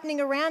that are happening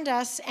around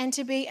us and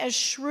to be as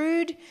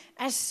shrewd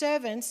as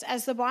servants,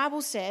 as the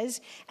Bible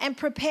says, and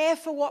prepare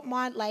for what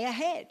might lay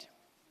ahead.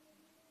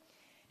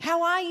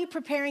 How are you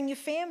preparing your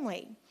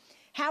family?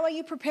 How are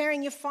you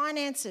preparing your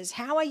finances?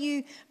 How are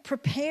you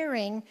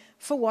preparing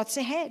for what's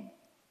ahead?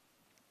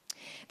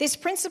 This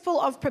principle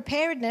of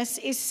preparedness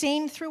is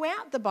seen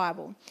throughout the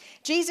Bible.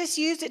 Jesus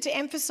used it to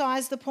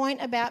emphasize the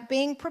point about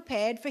being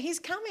prepared for his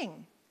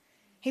coming.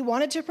 He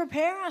wanted to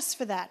prepare us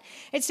for that.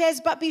 It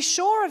says, "But be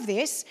sure of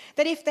this,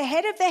 that if the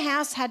head of the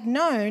house had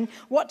known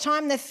what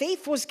time the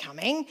thief was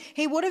coming,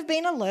 he would have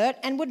been alert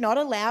and would not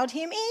have allowed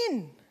him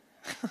in."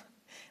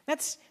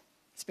 That's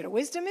a bit of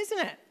wisdom, isn't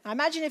it? I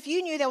imagine if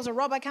you knew there was a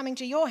robber coming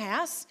to your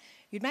house,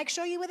 you'd make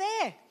sure you were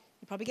there.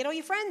 You'd probably get all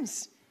your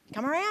friends,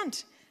 come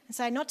around and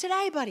say, "Not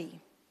today,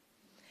 buddy."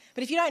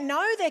 But if you don't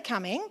know they're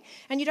coming,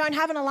 and you don't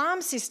have an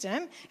alarm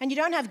system, and you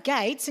don't have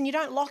gates, and you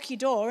don't lock your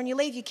door, and you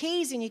leave your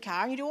keys in your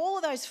car, and you do all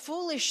of those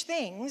foolish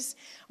things,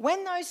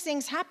 when those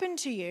things happen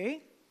to you,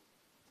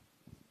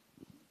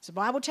 as the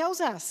Bible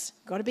tells us,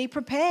 got to be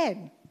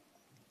prepared.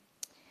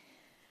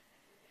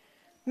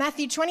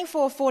 Matthew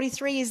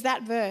 24:43 is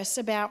that verse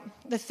about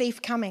the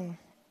thief coming.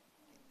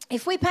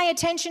 If we pay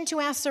attention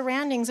to our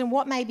surroundings and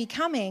what may be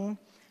coming,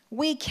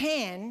 we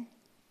can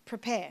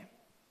prepare.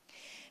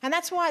 And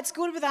that's why it's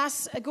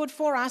good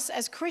for us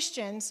as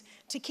Christians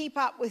to keep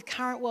up with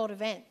current world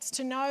events,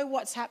 to know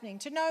what's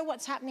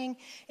happening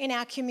in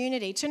our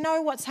community, to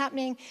know what's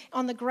happening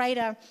on the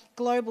greater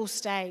global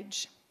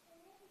stage.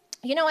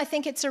 You know, I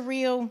think it's a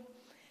real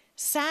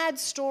sad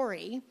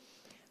story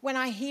when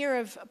I hear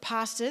of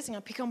pastors, and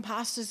I'll pick on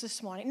pastors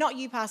this morning, not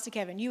you, Pastor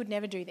Kevin, you would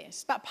never do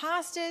this, but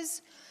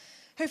pastors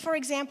who, for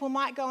example,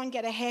 might go and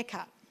get a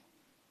haircut.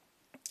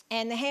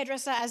 And the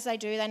hairdresser, as they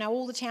do, they know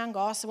all the town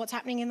goss and what's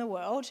happening in the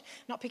world.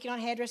 Not picking on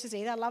hairdressers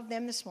either, I love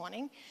them this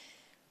morning.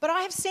 But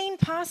I have seen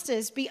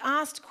pastors be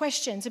asked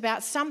questions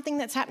about something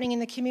that's happening in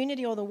the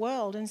community or the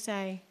world and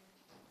say,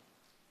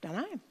 "Don't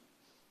know.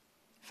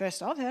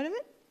 First I've heard of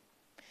it."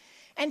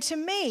 And to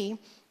me,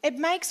 it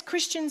makes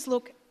Christians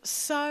look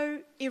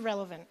so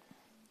irrelevant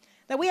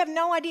that we have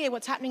no idea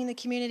what's happening in the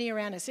community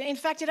around us. In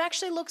fact, it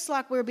actually looks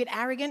like we're a bit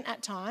arrogant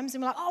at times,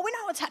 and we're like, "Oh, we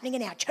know what's happening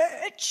in our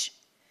church.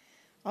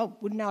 Oh,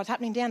 wouldn't know what's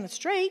happening down the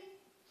street.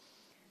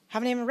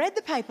 Haven't even read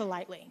the paper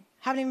lately.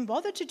 Haven't even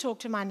bothered to talk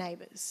to my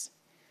neighbours."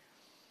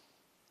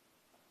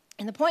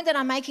 And the point that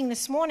I'm making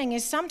this morning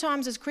is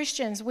sometimes as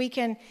Christians we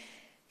can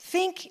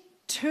think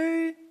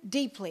too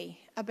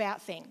deeply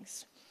about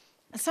things.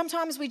 And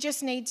sometimes we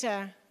just need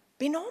to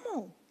be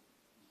normal.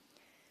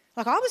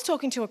 Like I was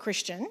talking to a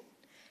Christian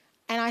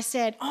And I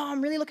said, oh,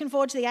 I'm really looking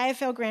forward to the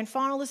AFL Grand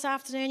Final this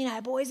afternoon. You know,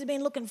 boys have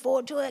been looking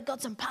forward to it,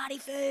 got some party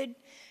food.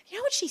 You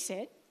know what she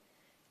said?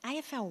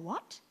 AFL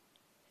what?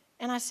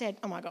 And I said,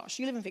 oh my gosh,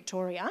 you live in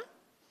Victoria.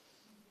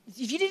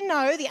 If you didn't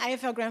know the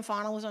AFL Grand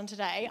Final was on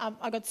today,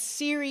 I got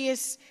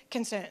serious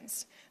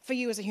concerns for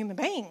you as a human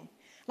being.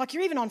 Like,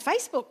 you're even on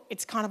Facebook.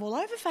 It's kind of all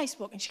over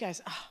Facebook. And she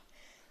goes, oh,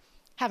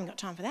 haven't got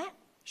time for that.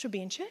 Should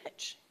be in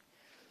church.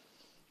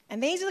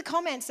 And these are the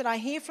comments that I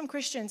hear from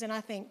Christians, and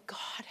I think,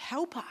 God,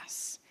 help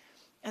us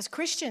as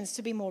Christians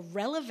to be more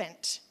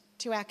relevant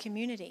to our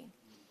community.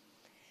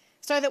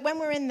 So that when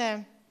we're in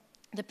the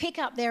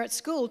pickup there at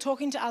school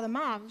talking to other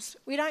mums,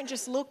 we don't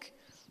just look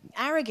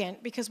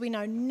arrogant because we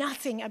know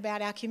nothing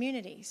about our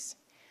communities.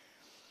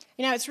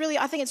 You know,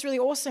 I think it's really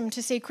awesome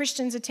to see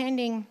Christians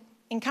attending,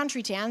 in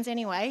country towns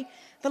anyway,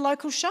 the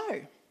local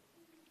show.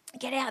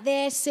 Get out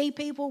there, see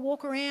people,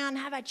 walk around,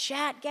 have a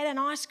chat, get an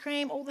ice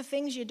cream, all the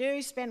things you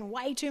do, spend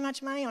way too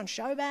much money on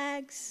show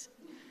bags.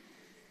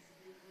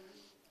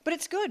 But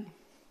it's good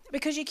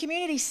because your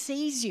community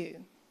sees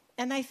you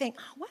and they think,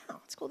 oh,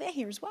 wow, it's cool, they're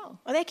here as well.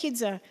 Or their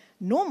kids are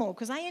normal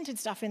because they entered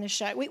stuff in the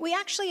show. We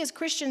actually, as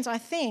Christians, I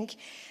think,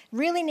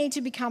 really need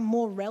to become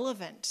more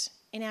relevant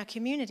in our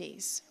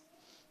communities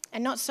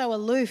and not so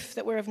aloof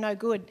that we're of no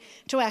good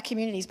to our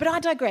communities. But I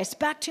digress.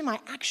 Back to my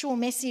actual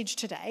message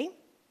today.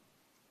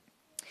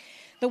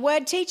 The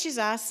word teaches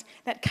us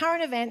that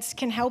current events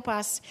can help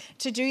us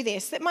to do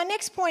this. That my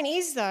next point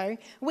is, though,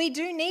 we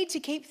do need to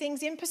keep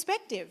things in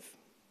perspective.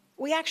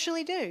 We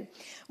actually do.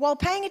 While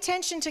paying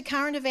attention to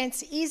current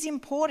events is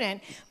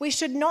important, we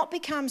should not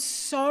become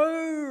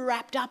so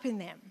wrapped up in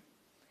them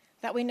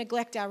that we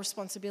neglect our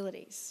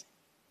responsibilities.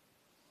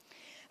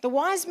 The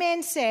wise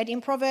man said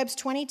in Proverbs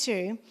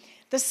 22,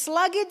 the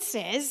sluggard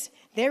says,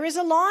 there is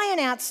a lion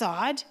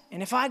outside,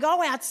 and if I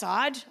go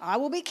outside, I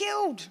will be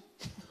killed.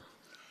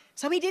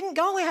 So he didn't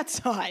go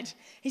outside.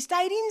 He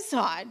stayed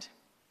inside.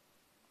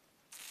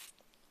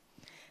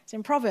 It's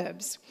in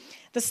Proverbs.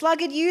 The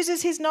sluggard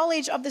uses his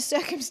knowledge of the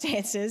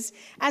circumstances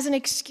as an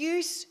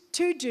excuse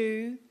to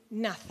do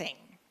nothing.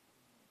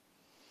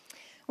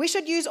 We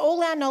should use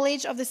all our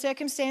knowledge of the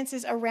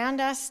circumstances around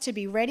us to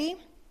be ready,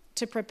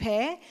 to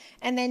prepare,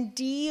 and then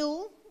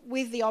deal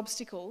with the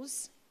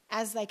obstacles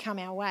as they come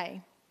our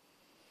way.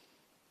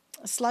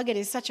 A sluggard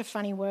is such a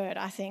funny word,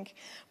 I think.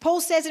 Paul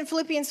says in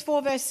Philippians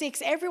 4 verse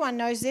 6, everyone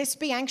knows this,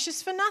 be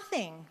anxious for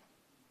nothing.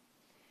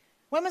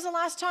 When was the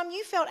last time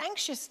you felt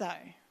anxious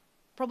though?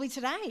 Probably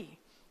today,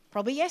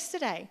 probably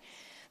yesterday.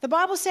 The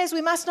Bible says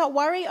we must not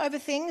worry over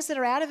things that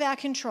are out of our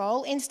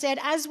control. Instead,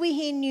 as we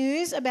hear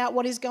news about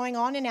what is going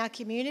on in our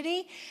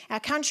community, our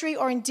country,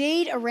 or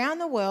indeed around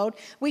the world,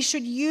 we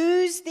should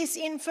use this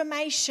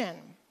information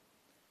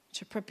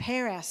to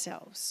prepare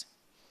ourselves.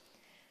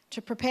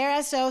 To prepare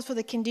ourselves for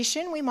the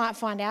condition we might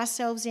find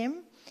ourselves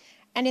in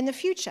and in the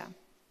future.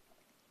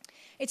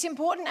 It's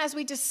important as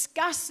we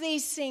discuss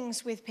these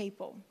things with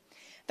people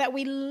that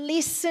we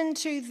listen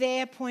to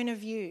their point of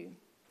view.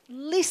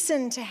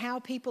 Listen to how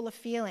people are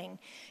feeling.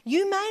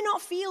 You may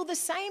not feel the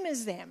same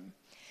as them,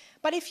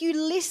 but if you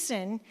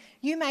listen,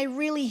 you may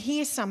really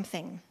hear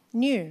something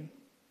new.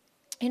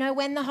 You know,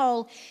 when the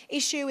whole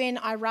issue in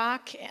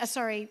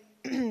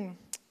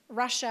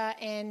Russia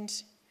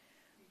and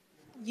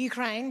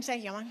Ukraine,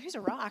 thank you, I'm like, who's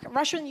Iraq?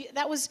 Russia, and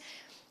that was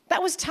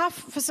tough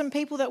for some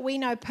people that we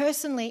know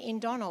personally in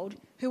Donald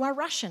who are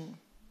Russian.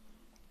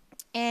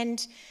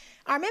 And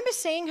I remember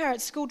seeing her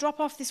at school drop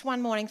off this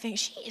one morning thinking,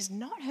 she is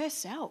not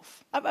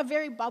herself. A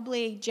very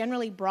bubbly,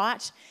 generally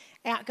bright,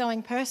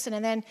 outgoing person.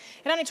 And then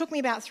it only took me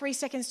about 3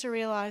 seconds to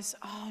realise,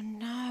 oh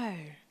no,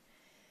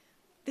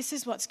 this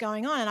is what's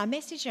going on. And I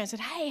messaged her and said,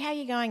 hey, how are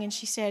you going? And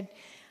she said,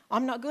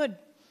 I'm not good.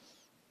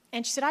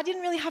 And she said, I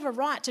didn't really have a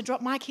right to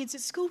drop my kids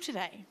at school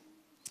today.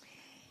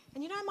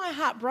 And you know, my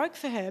heart broke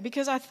for her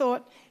because I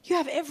thought, you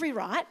have every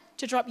right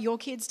to drop your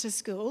kids to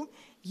school.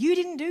 You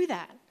didn't do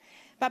that.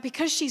 But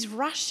because she's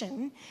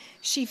Russian,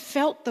 she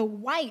felt the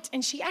weight.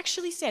 And she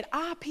actually said,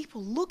 are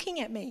people looking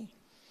at me?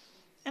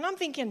 And I'm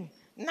thinking,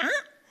 nah,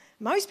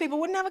 most people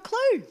wouldn't have a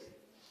clue.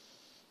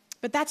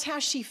 But that's how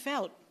she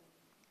felt.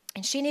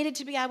 And she needed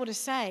to be able to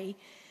say,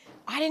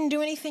 I didn't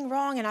do anything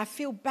wrong and I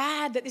feel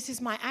bad that this is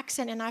my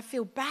accent and I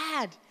feel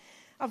bad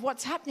of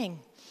what's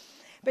happening.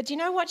 But you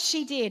know what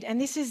she did? And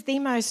this is the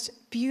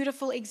most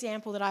beautiful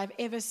example that I've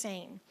ever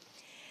seen.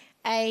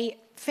 A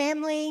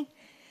family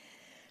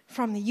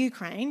from the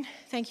Ukraine,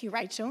 thank you,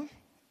 Rachel,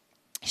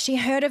 she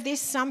heard of this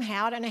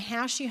somehow, I don't know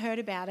how she heard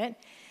about it,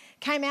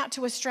 came out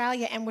to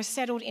Australia and was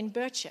settled in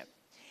Birchip.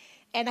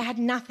 And they had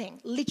nothing,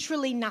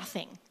 literally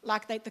nothing.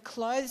 Like the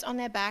clothes on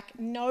their back,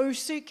 no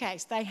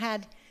suitcase. They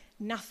had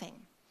nothing.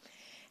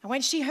 And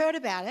when she heard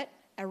about it,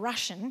 a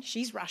Russian,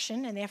 she's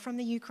Russian and they're from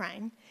the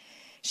Ukraine,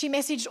 she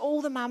messaged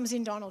all the mums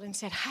in Donald and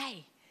said,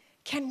 hey,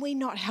 can we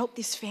not help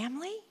this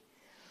family?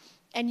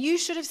 And you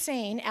should have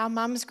seen our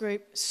mums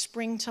group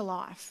spring to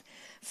life.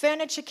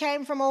 Furniture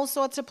came from all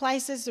sorts of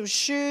places. There was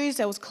shoes,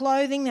 there was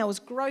clothing, there was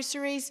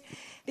groceries.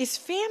 This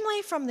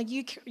family from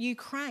the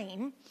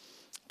Ukraine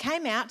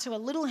came out to a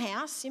little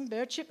house in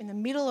Birchip in the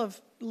middle of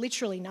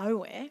literally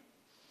nowhere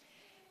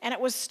and it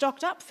was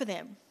stocked up for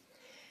them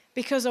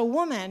because a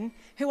woman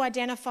who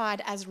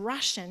identified as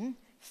Russian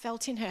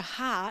felt in her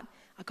heart,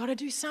 I've got to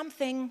do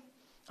something.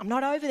 I'm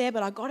not over there,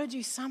 but I've got to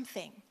do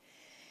something.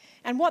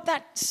 And what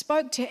that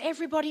spoke to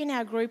everybody in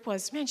our group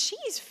was, man, she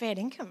is fair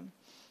income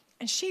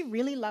and she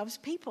really loves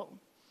people.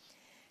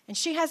 And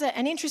she has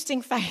an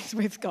interesting faith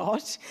with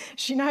God.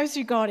 She knows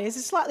who God is,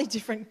 a slightly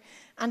different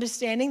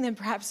understanding than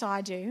perhaps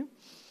I do.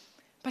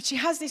 But she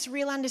has this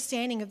real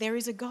understanding of there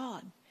is a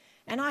God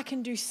and I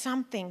can do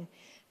something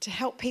to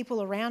help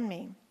people around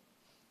me.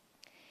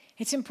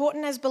 It's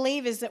important as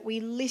believers that we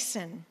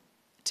listen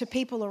to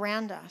people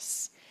around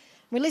us.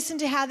 We listen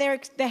to how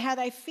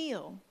they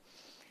feel.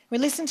 We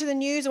listen to the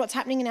news of what's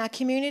happening in our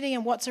community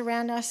and what's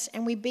around us,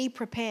 and we be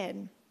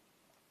prepared.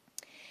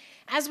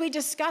 As we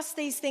discuss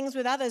these things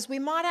with others, we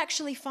might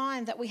actually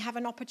find that we have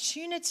an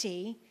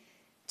opportunity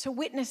to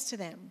witness to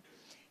them.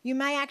 You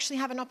may actually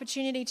have an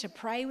opportunity to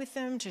pray with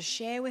them, to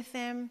share with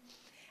them.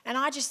 And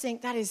I just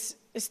think that is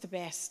the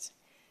best.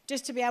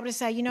 Just to be able to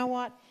say, you know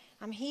what,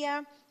 I'm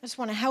here. I just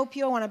want to help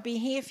you. I want to be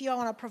here for you. I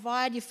want to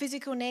provide your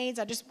physical needs.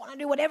 I just want to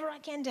do whatever I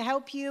can to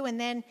help you. And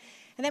then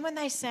when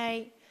they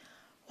say,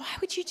 why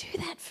would you do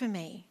that for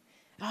me?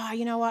 Oh,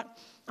 you know what?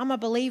 I'm a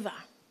believer,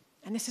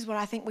 and this is what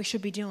I think we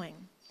should be doing.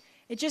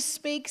 It just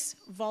speaks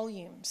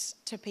volumes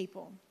to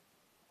people.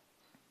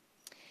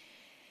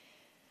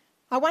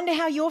 I wonder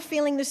how you're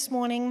feeling this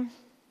morning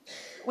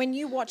when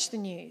you watch the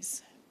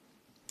news.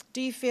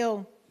 Do you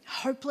feel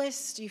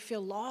hopeless? Do you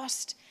feel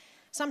lost?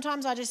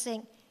 Sometimes I just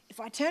think, if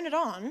I turn it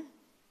on,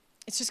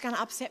 it's just going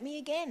to upset me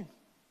again.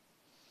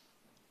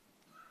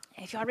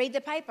 If I read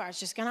the paper, it's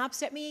just going to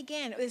upset me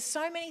again. There's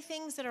so many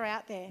things that are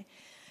out there.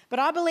 But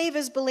I believe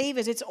as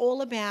believers, it's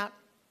all about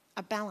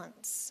a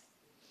balance.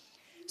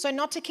 So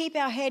not to keep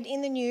our head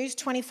in the news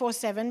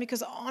 24/7,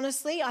 because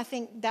honestly, I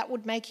think that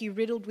would make you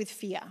riddled with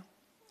fear.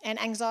 And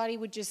anxiety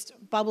would just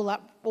bubble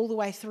up all the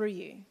way through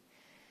you.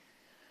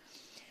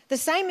 The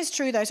same is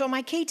true though. So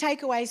my key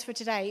takeaways for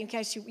today, in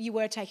case you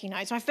were taking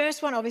notes. My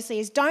first one obviously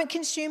is don't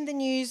consume the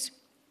news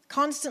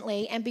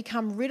constantly and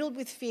become riddled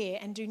with fear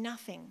and do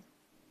nothing.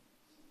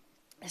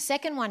 The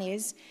second one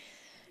is,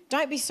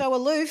 don't be so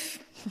aloof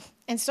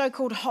and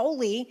so-called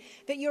holy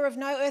that you're of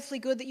no earthly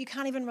good that you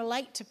can't even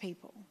relate to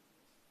people.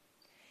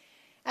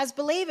 As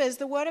believers,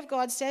 the Word of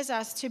God says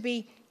us to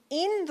be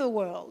in the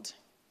world,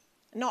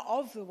 not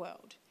of the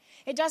world.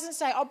 It doesn't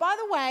say, oh, by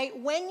the way,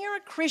 when you're a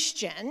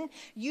Christian,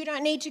 you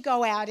don't need to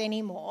go out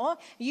anymore.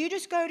 You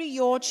just go to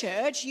your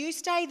church. You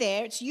stay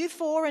there. It's you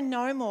four and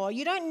no more.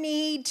 You don't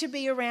need to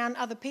be around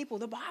other people.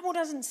 The Bible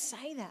doesn't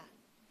say that.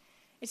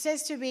 It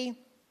says to be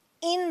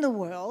in the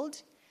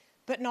world,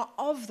 but not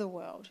of the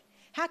world.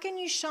 How can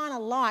you shine a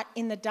light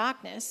in the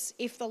darkness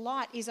if the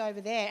light is over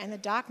there and the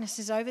darkness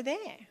is over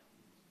there?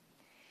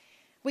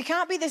 We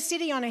can't be the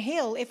city on a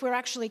hill if we're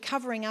actually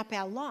covering up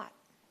our light.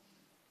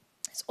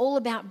 It's all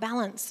about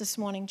balance this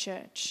morning,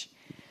 church.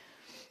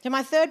 And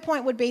my third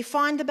point would be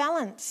find the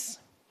balance.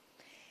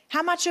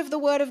 How much of the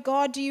Word of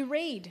God do you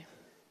read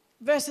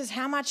versus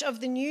how much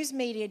of the news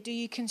media do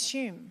you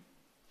consume?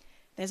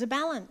 There's a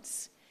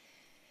balance.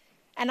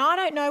 And I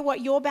don't know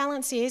what your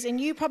balance is,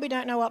 and you probably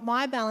don't know what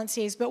my balance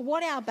is, but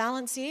what our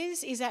balance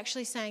is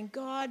actually saying,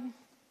 God,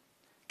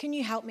 can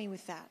you help me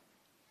with that?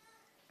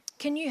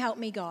 Can you help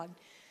me, God?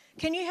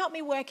 Can you help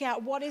me work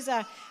out what is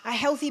a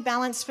healthy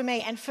balance for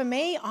me? And for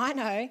me, I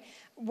know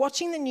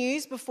watching the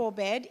news before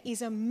bed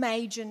is a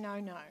major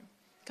no-no.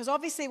 Because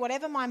obviously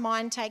whatever my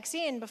mind takes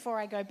in before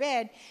I go to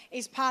bed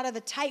is part of the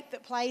tape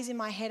that plays in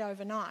my head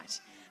overnight.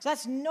 So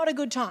that's not a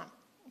good time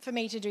for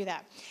me to do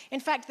that.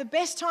 In fact, the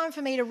best time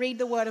for me to read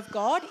the Word of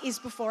God is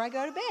before I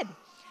go to bed,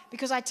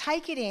 because I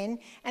take it in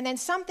and then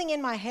something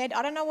in my head,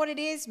 I don't know what it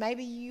is,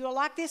 maybe you're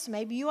like this,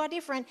 maybe you are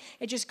different,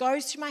 it just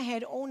goes through my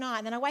head all night.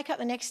 And then I wake up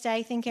the next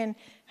day thinking,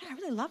 man, I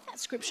really loved that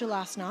scripture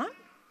last night.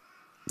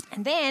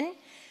 And then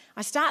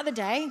I start the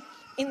day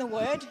in the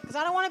Word, because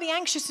I don't want to be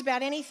anxious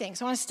about anything.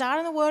 So I want to start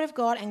in the Word of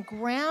God and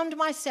ground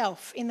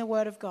myself in the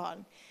Word of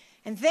God.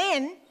 And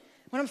then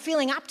when I'm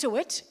feeling up to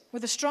it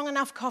with a strong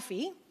enough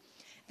coffee,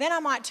 then I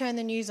might turn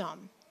the news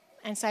on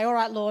and say, all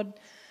right, Lord,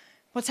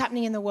 what's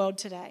happening in the world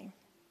today?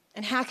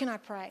 And how can I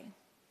pray?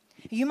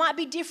 You might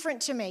be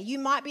different to me. You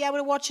might be able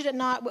to watch it at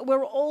night.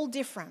 We're all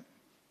different.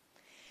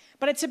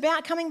 But it's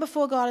about coming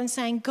before God and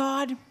saying,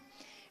 God,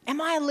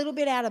 am I a little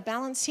bit out of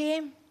balance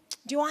here?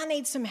 Do I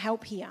need some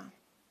help here?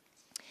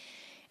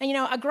 And, you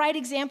know, a great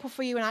example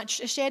for you, and I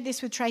shared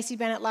this with Tracy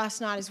Bennett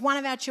last night, is one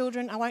of our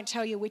children, I won't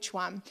tell you which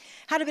one,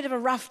 had a bit of a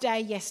rough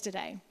day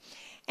yesterday.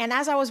 And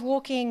as I was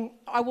walking,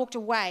 I walked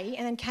away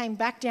and then came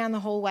back down the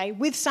hallway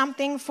with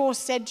something for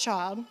said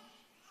child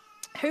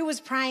who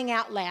was praying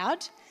out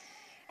loud.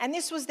 And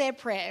this was their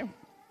prayer.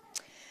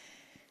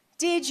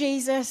 Dear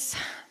Jesus,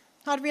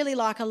 I'd really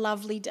like a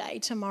lovely day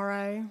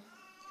tomorrow.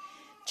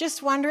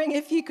 Just wondering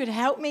if you could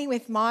help me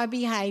with my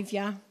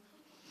behaviour.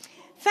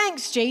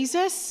 Thanks,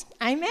 Jesus.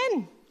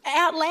 Amen.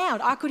 Out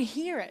loud. I could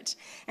hear it.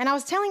 And I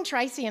was telling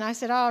Tracy, and I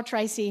said, oh,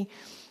 Tracy,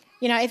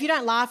 You know, if you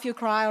don't laugh, you'll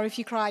cry, or if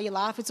you cry, you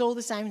laugh. It's all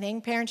the same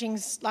thing.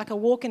 Parenting's like a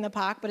walk in the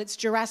park, but it's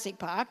Jurassic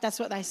Park. That's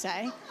what they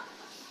say.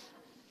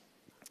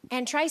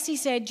 And Tracy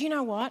said, you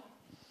know what?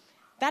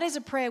 That is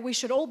a prayer we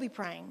should all be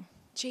praying.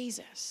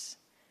 Jesus,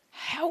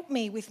 help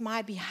me with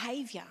my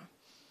behaviour.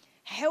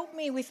 Help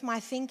me with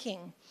my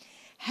thinking.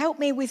 Help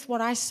me with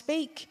what I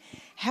speak.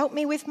 Help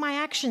me with my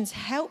actions.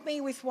 Help me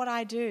with what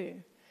I do.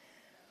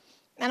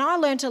 And I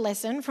learnt a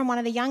lesson from one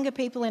of the younger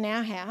people in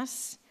our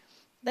house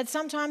that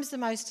sometimes the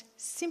most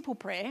simple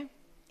prayer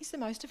is the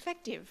most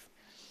effective.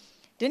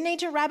 Didn't need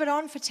to rabbit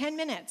on for 10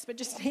 minutes, but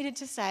just needed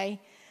to say,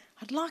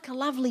 I'd like a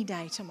lovely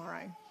day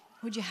tomorrow.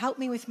 Would you help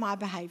me with my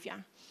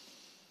behaviour?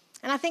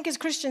 And I think as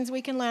Christians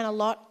we can learn a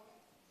lot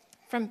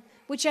from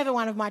whichever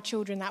one of my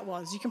children that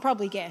was. You can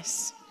probably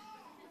guess.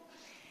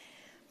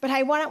 But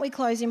hey, why don't we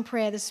close in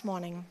prayer this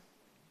morning?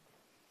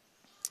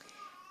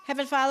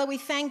 Heavenly Father, we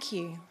thank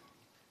you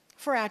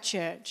for our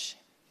church.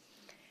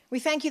 We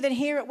thank you that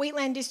here at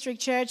Wheatland District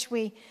Church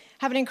we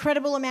have an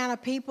incredible amount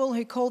of people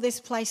who call this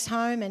place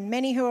home, and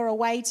many who are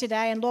away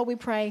today. And Lord, we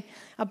pray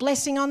a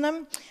blessing on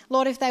them.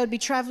 Lord, if they would be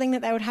travelling,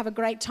 that they would have a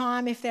great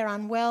time. If they're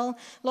unwell,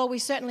 Lord, we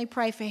certainly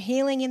pray for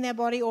healing in their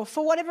body, or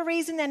for whatever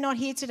reason they're not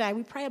here today,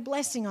 we pray a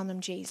blessing on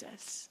them,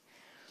 Jesus.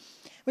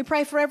 We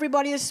pray for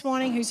everybody this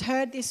morning who's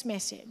heard this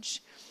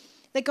message,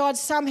 that God,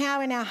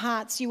 somehow in our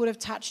hearts you would have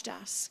touched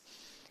us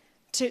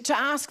to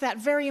ask that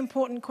very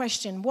important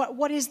question,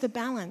 what is the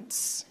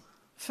balance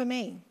for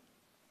me?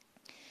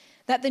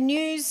 That the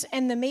news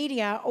and the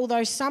media,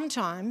 although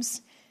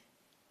sometimes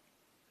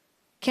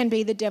can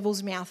be the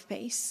devil's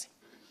mouthpiece,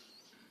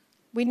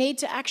 we need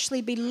to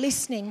actually be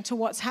listening to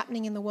what's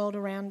happening in the world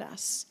around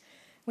us.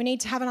 We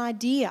need to have an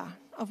idea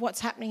of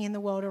what's happening in the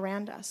world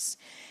around us.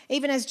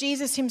 Even as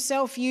Jesus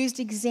himself used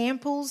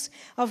examples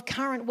of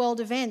current world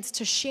events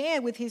to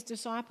share with his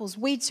disciples,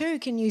 we too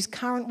can use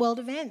current world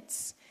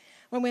events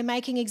when we're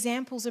making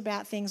examples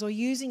about things or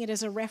using it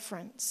as a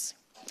reference.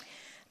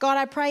 God,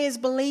 I pray as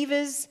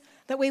believers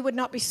that we would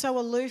not be so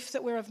aloof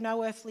that we're of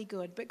no earthly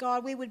good, but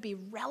God, we would be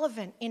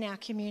relevant in our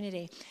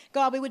community.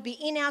 God, we would be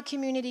in our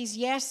communities,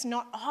 yes,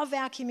 not of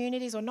our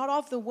communities or not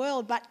of the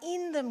world, but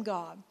in them,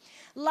 God.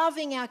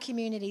 Loving our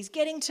communities,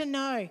 getting to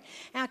know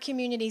our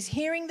communities,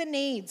 hearing the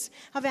needs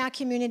of our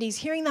communities,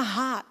 hearing the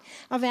heart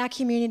of our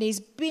communities,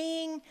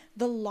 being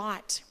the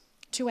light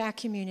to our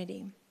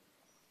community.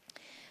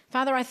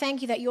 Father, I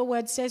thank you that your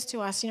word says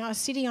to us, a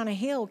city on a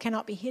hill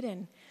cannot be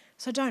hidden.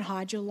 So don't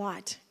hide your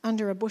light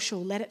under a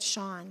bushel, let it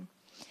shine.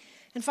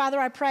 And Father,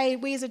 I pray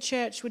we as a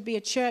church would be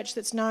a church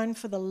that's known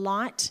for the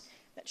light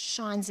that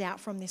shines out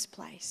from this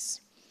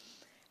place.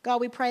 God,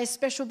 we pray a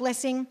special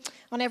blessing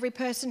on every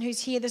person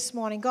who's here this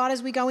morning. God,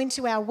 as we go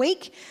into our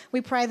week,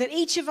 we pray that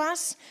each of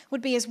us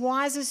would be as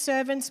wise as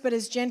servants, but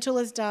as gentle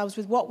as doves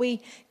with what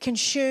we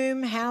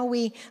consume, how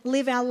we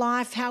live our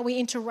life, how we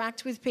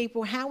interact with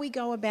people, how we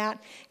go about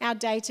our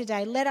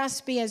day-to-day. Let us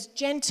be as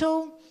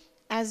gentle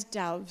as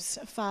doves,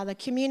 Father,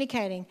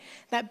 communicating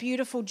that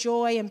beautiful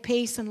joy and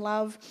peace and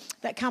love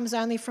that comes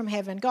only from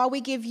heaven. God,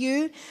 we give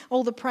you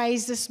all the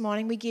praise this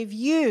morning. We give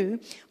you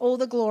all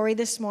the glory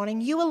this morning.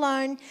 You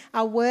alone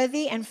are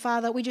worthy, and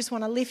Father, we just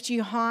want to lift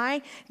you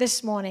high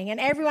this morning. And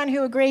everyone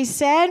who agrees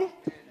said,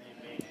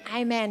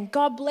 Amen.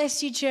 God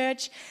bless you,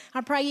 church.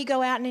 I pray you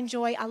go out and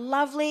enjoy a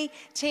lovely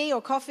tea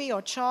or coffee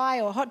or chai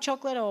or hot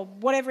chocolate or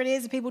whatever it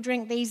is that people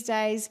drink these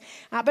days.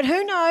 But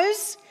who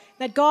knows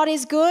that God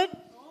is good?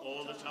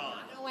 All the time.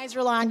 Always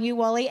rely on you,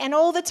 Wally. And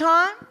all the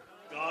time?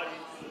 God is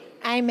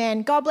good.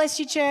 Amen. God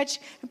bless you, church.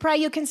 I pray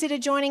you'll consider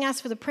joining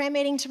us for the prayer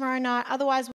meeting tomorrow night. Otherwise,